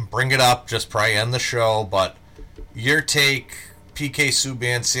I shouldn't bring it up, just probably end the show, but your take, PK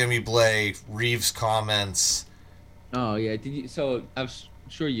Subban, Sammy Blais, Reeves comments. Oh, yeah. So I'm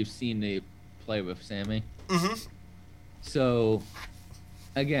sure you've seen the play with Sammy. Mm-hmm. So,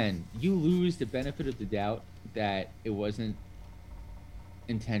 again, you lose the benefit of the doubt that it wasn't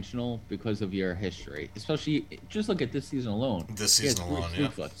intentional because of your history. Especially, just look at this season alone. This season alone, yeah.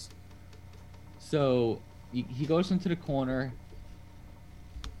 Flips. So, he goes into the corner.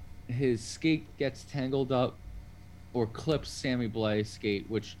 His skate gets tangled up or clips Sammy Blais' skate,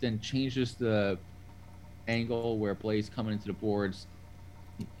 which then changes the angle where Blais coming into the boards.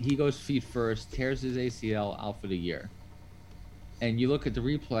 He goes feet first, tears his ACL, out for the year. And you look at the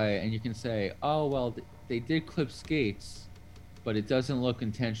replay and you can say, oh, well, they did clip skates, but it doesn't look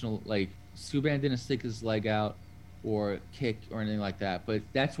intentional. Like, Subban didn't stick his leg out or kick or anything like that, but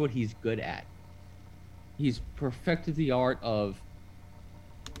that's what he's good at. He's perfected the art of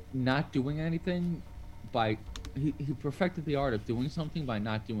not doing anything by... He perfected the art of doing something by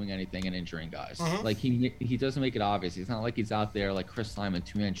not doing anything and injuring guys. Mm-hmm. Like, he doesn't make it obvious. It's not like he's out there like Chris Simon,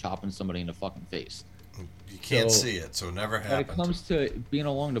 two-man chopping somebody in the fucking face. You can't see it, so it never happened. When it comes to being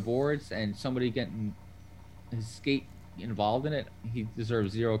along the boards and somebody getting his skate involved in it, he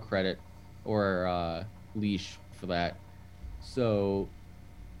deserves zero credit or leash for that. So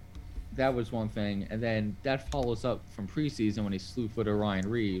that was one thing. And then that follows up from preseason when he slew-footed Ryan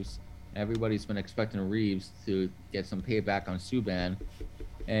Reeves. Everybody's been expecting Reeves to get some payback on Subban,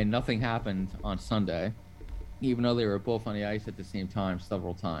 and nothing happened on Sunday, even though they were both on the ice at the same time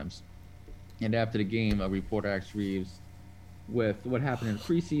several times. And after the game, a reporter asked Reeves with what happened in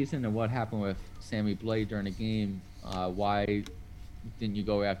preseason and what happened with Sammy Blais during the game, why didn't you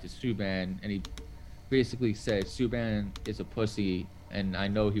go after Subban? And he basically said, Subban is a pussy, and I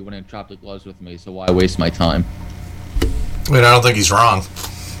know he wouldn't drop the gloves with me, so why waste my time? I mean, I don't think he's wrong.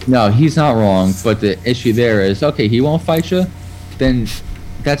 No, he's not wrong, but the issue there is, okay, he won't fight you, then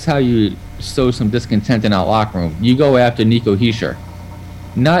that's how you sow some discontent in that locker room. You go after Nico Hischier.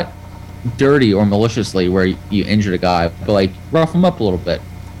 Not dirty or maliciously where you injure the guy, but like rough him up a little bit.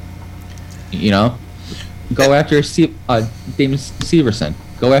 You know? Go after Damon Severson.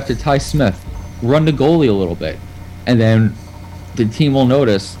 Go after Ty Smith. Run the goalie a little bit. And then the team will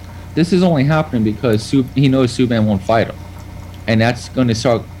notice this is only happening because he knows Subban won't fight him. And that's going to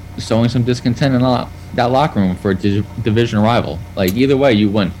start sowing some discontent in that locker room for a division rival. Like, either way, you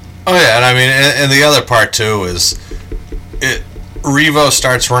win. Oh, yeah, and I mean, and the other part, too, is Revo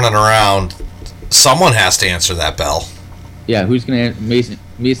starts running around. Someone has to answer that bell. Yeah, who's going to Mason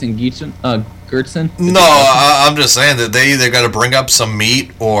Gertson? No, I'm just saying that they either got to bring up some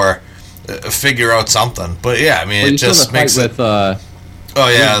meat or figure out something. But, yeah, I mean, it just makes it... Oh,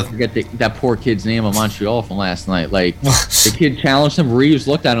 yeah. Forget that poor kid's name of Montreal from last night. Like, the kid challenged him. Reeves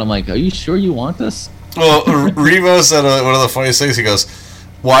looked at him like, are you sure you want this? Well, Revo said one of the funniest things. He goes,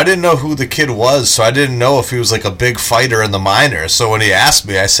 well, I didn't know who the kid was, so I didn't know if he was like a big fighter in the minors. So when he asked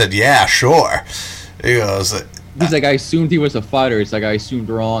me, I said, yeah, sure. He goes... He's like, I assumed he was a fighter. He's like, I assumed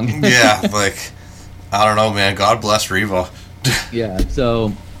wrong. Yeah, like, I don't know, man. God bless Revo. Yeah,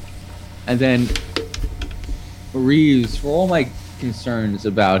 so... And then Reeves, for all my concerns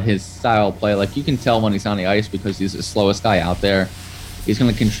about his style of play, like, you can tell when he's on the ice because he's the slowest guy out there. He's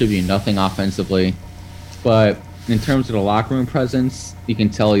going to contribute nothing offensively. But in terms of the locker room presence, you can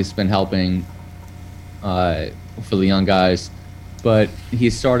tell he's been helping for the young guys. But he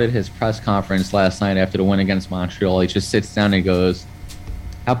started his press conference last night after the win against Montreal. He just sits down and goes,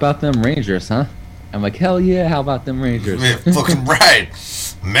 how about them Rangers, huh? I'm like, hell yeah, how about them Rangers? Yeah, fucking right.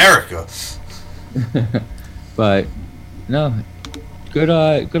 America. But, no, good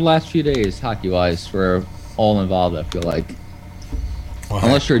last few days, hockey-wise, for all involved, I feel like. Well,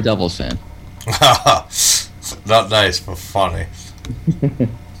 unless you're a Devils fan. Not nice, but funny.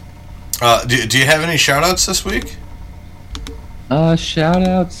 Do you have any shout-outs this week?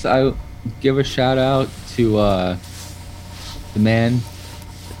 Shout-outs? I give a shout-out to the man,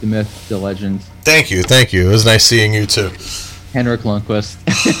 the myth, the legend. Thank you. It was nice seeing you, too. Henrik Lundqvist.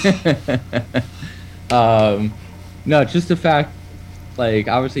 No, just the fact, like,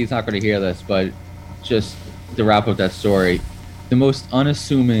 obviously he's not going to hear this, but just to wrap up that story, the most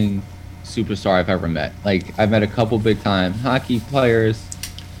unassuming superstar I've ever met. Like, I've met a couple big-time hockey players,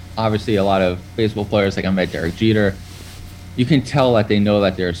 obviously a lot of baseball players. Like, I met Derek Jeter. You can tell that they know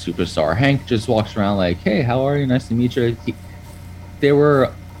that they're a superstar. Hank just walks around like, hey, how are you? Nice to meet you. There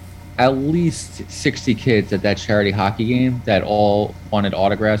were at least 60 kids at that charity hockey game that all wanted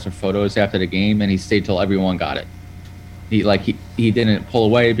autographs or photos after the game, and he stayed till everyone got it. He didn't pull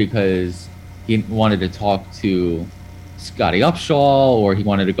away because he wanted to talk to Scotty Upshaw, or he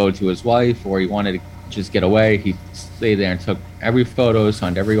wanted to go to his wife, or he wanted to just get away. He stayed there and took every photo,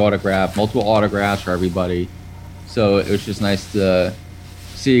 signed every autograph, multiple autographs for everybody. So it was just nice to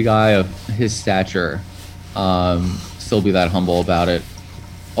see a guy of his stature still be that humble about it.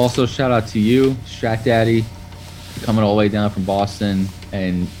 Also, shout out to you, Strat Daddy, coming all the way down from Boston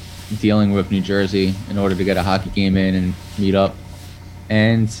and dealing with New Jersey in order to get a hockey game in and meet up.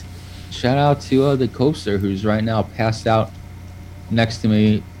 And shout out to the coaster, who's right now passed out next to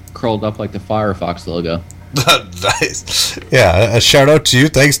me, curled up like the Firefox logo. Nice. Yeah, a shout out to you.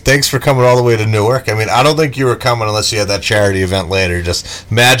 Thanks for coming all the way to Newark. I mean, I don't think you were coming unless you had that charity event later.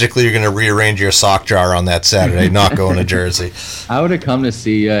 Just magically you're going to rearrange your sock jar on that Saturday, not going to Jersey. I would have come to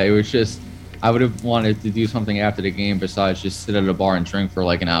see you. It was just, I would have wanted to do something after the game besides just sit at a bar and drink for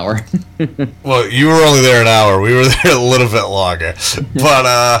like an hour. Well, you were only there an hour. We were there a little bit longer.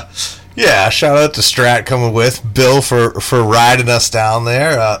 But, yeah, shout out to Strat coming with, Bill for riding us down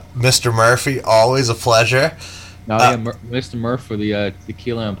there, Mr. Murphy, always a pleasure. Mr. Murph for the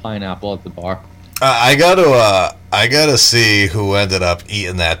tequila and pineapple at the bar. I gotta see who ended up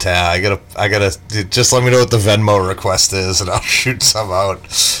eating that tab. I gotta just let me know what the Venmo request is, and I'll shoot some out.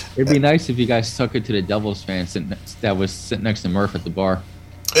 It'd be nice if you guys took it to the Devils fan that was sitting next to Murph at the bar.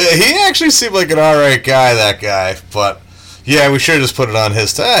 He actually seemed like an alright guy, that guy, but. Yeah, we should have just put it on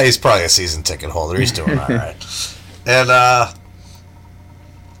his. He's probably a season ticket holder. He's doing all right. And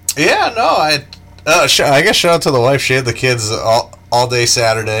yeah, no, I guess shout out to the wife. She had the kids all day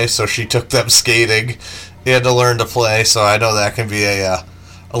Saturday, so she took them skating. They had to learn to play, so I know that can be a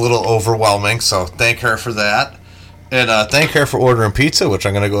little overwhelming. So thank her for that, and thank her for ordering pizza, which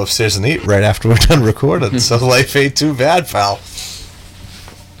I'm gonna go upstairs and eat right after we're done recording. So life ain't too bad, pal.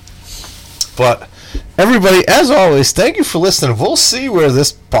 But. Everybody, as always, thank you for listening. We'll see where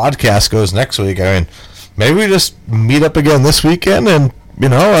this podcast goes next week. I mean, maybe we just meet up again this weekend, and, you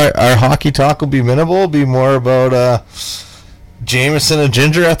know, our hockey talk will be minimal. It'll be more about Jameson and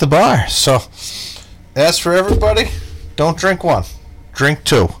Ginger at the bar. So, as for everybody, don't drink one. Drink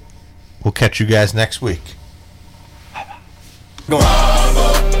two. We'll catch you guys next week. Rumble,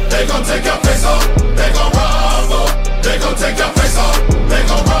 they gon' take your face off. They gon' rumble, they gon' take your face off. They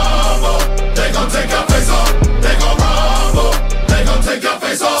gon' rumble. They gon' take your face off. They gon' rumble. They gon' take your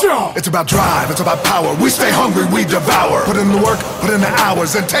face off. It's about drive, it's about power. We stay hungry, we devour. Put in the work, put in the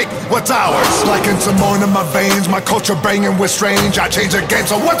hours, and take what's ours. Like in some more in my veins, my culture banging with strange. I change the game,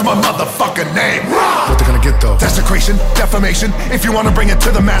 so what's my motherfucking name? What they gonna get though? Desecration, defamation. If you wanna bring it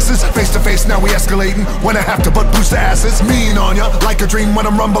to the masses, face to face, now we escalating. When I have to butt boost the asses, mean on ya like a dream. When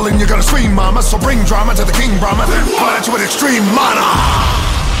I'm rumbling, you're gonna scream, mama. So bring drama to the King Brahma, then punch with extreme mana.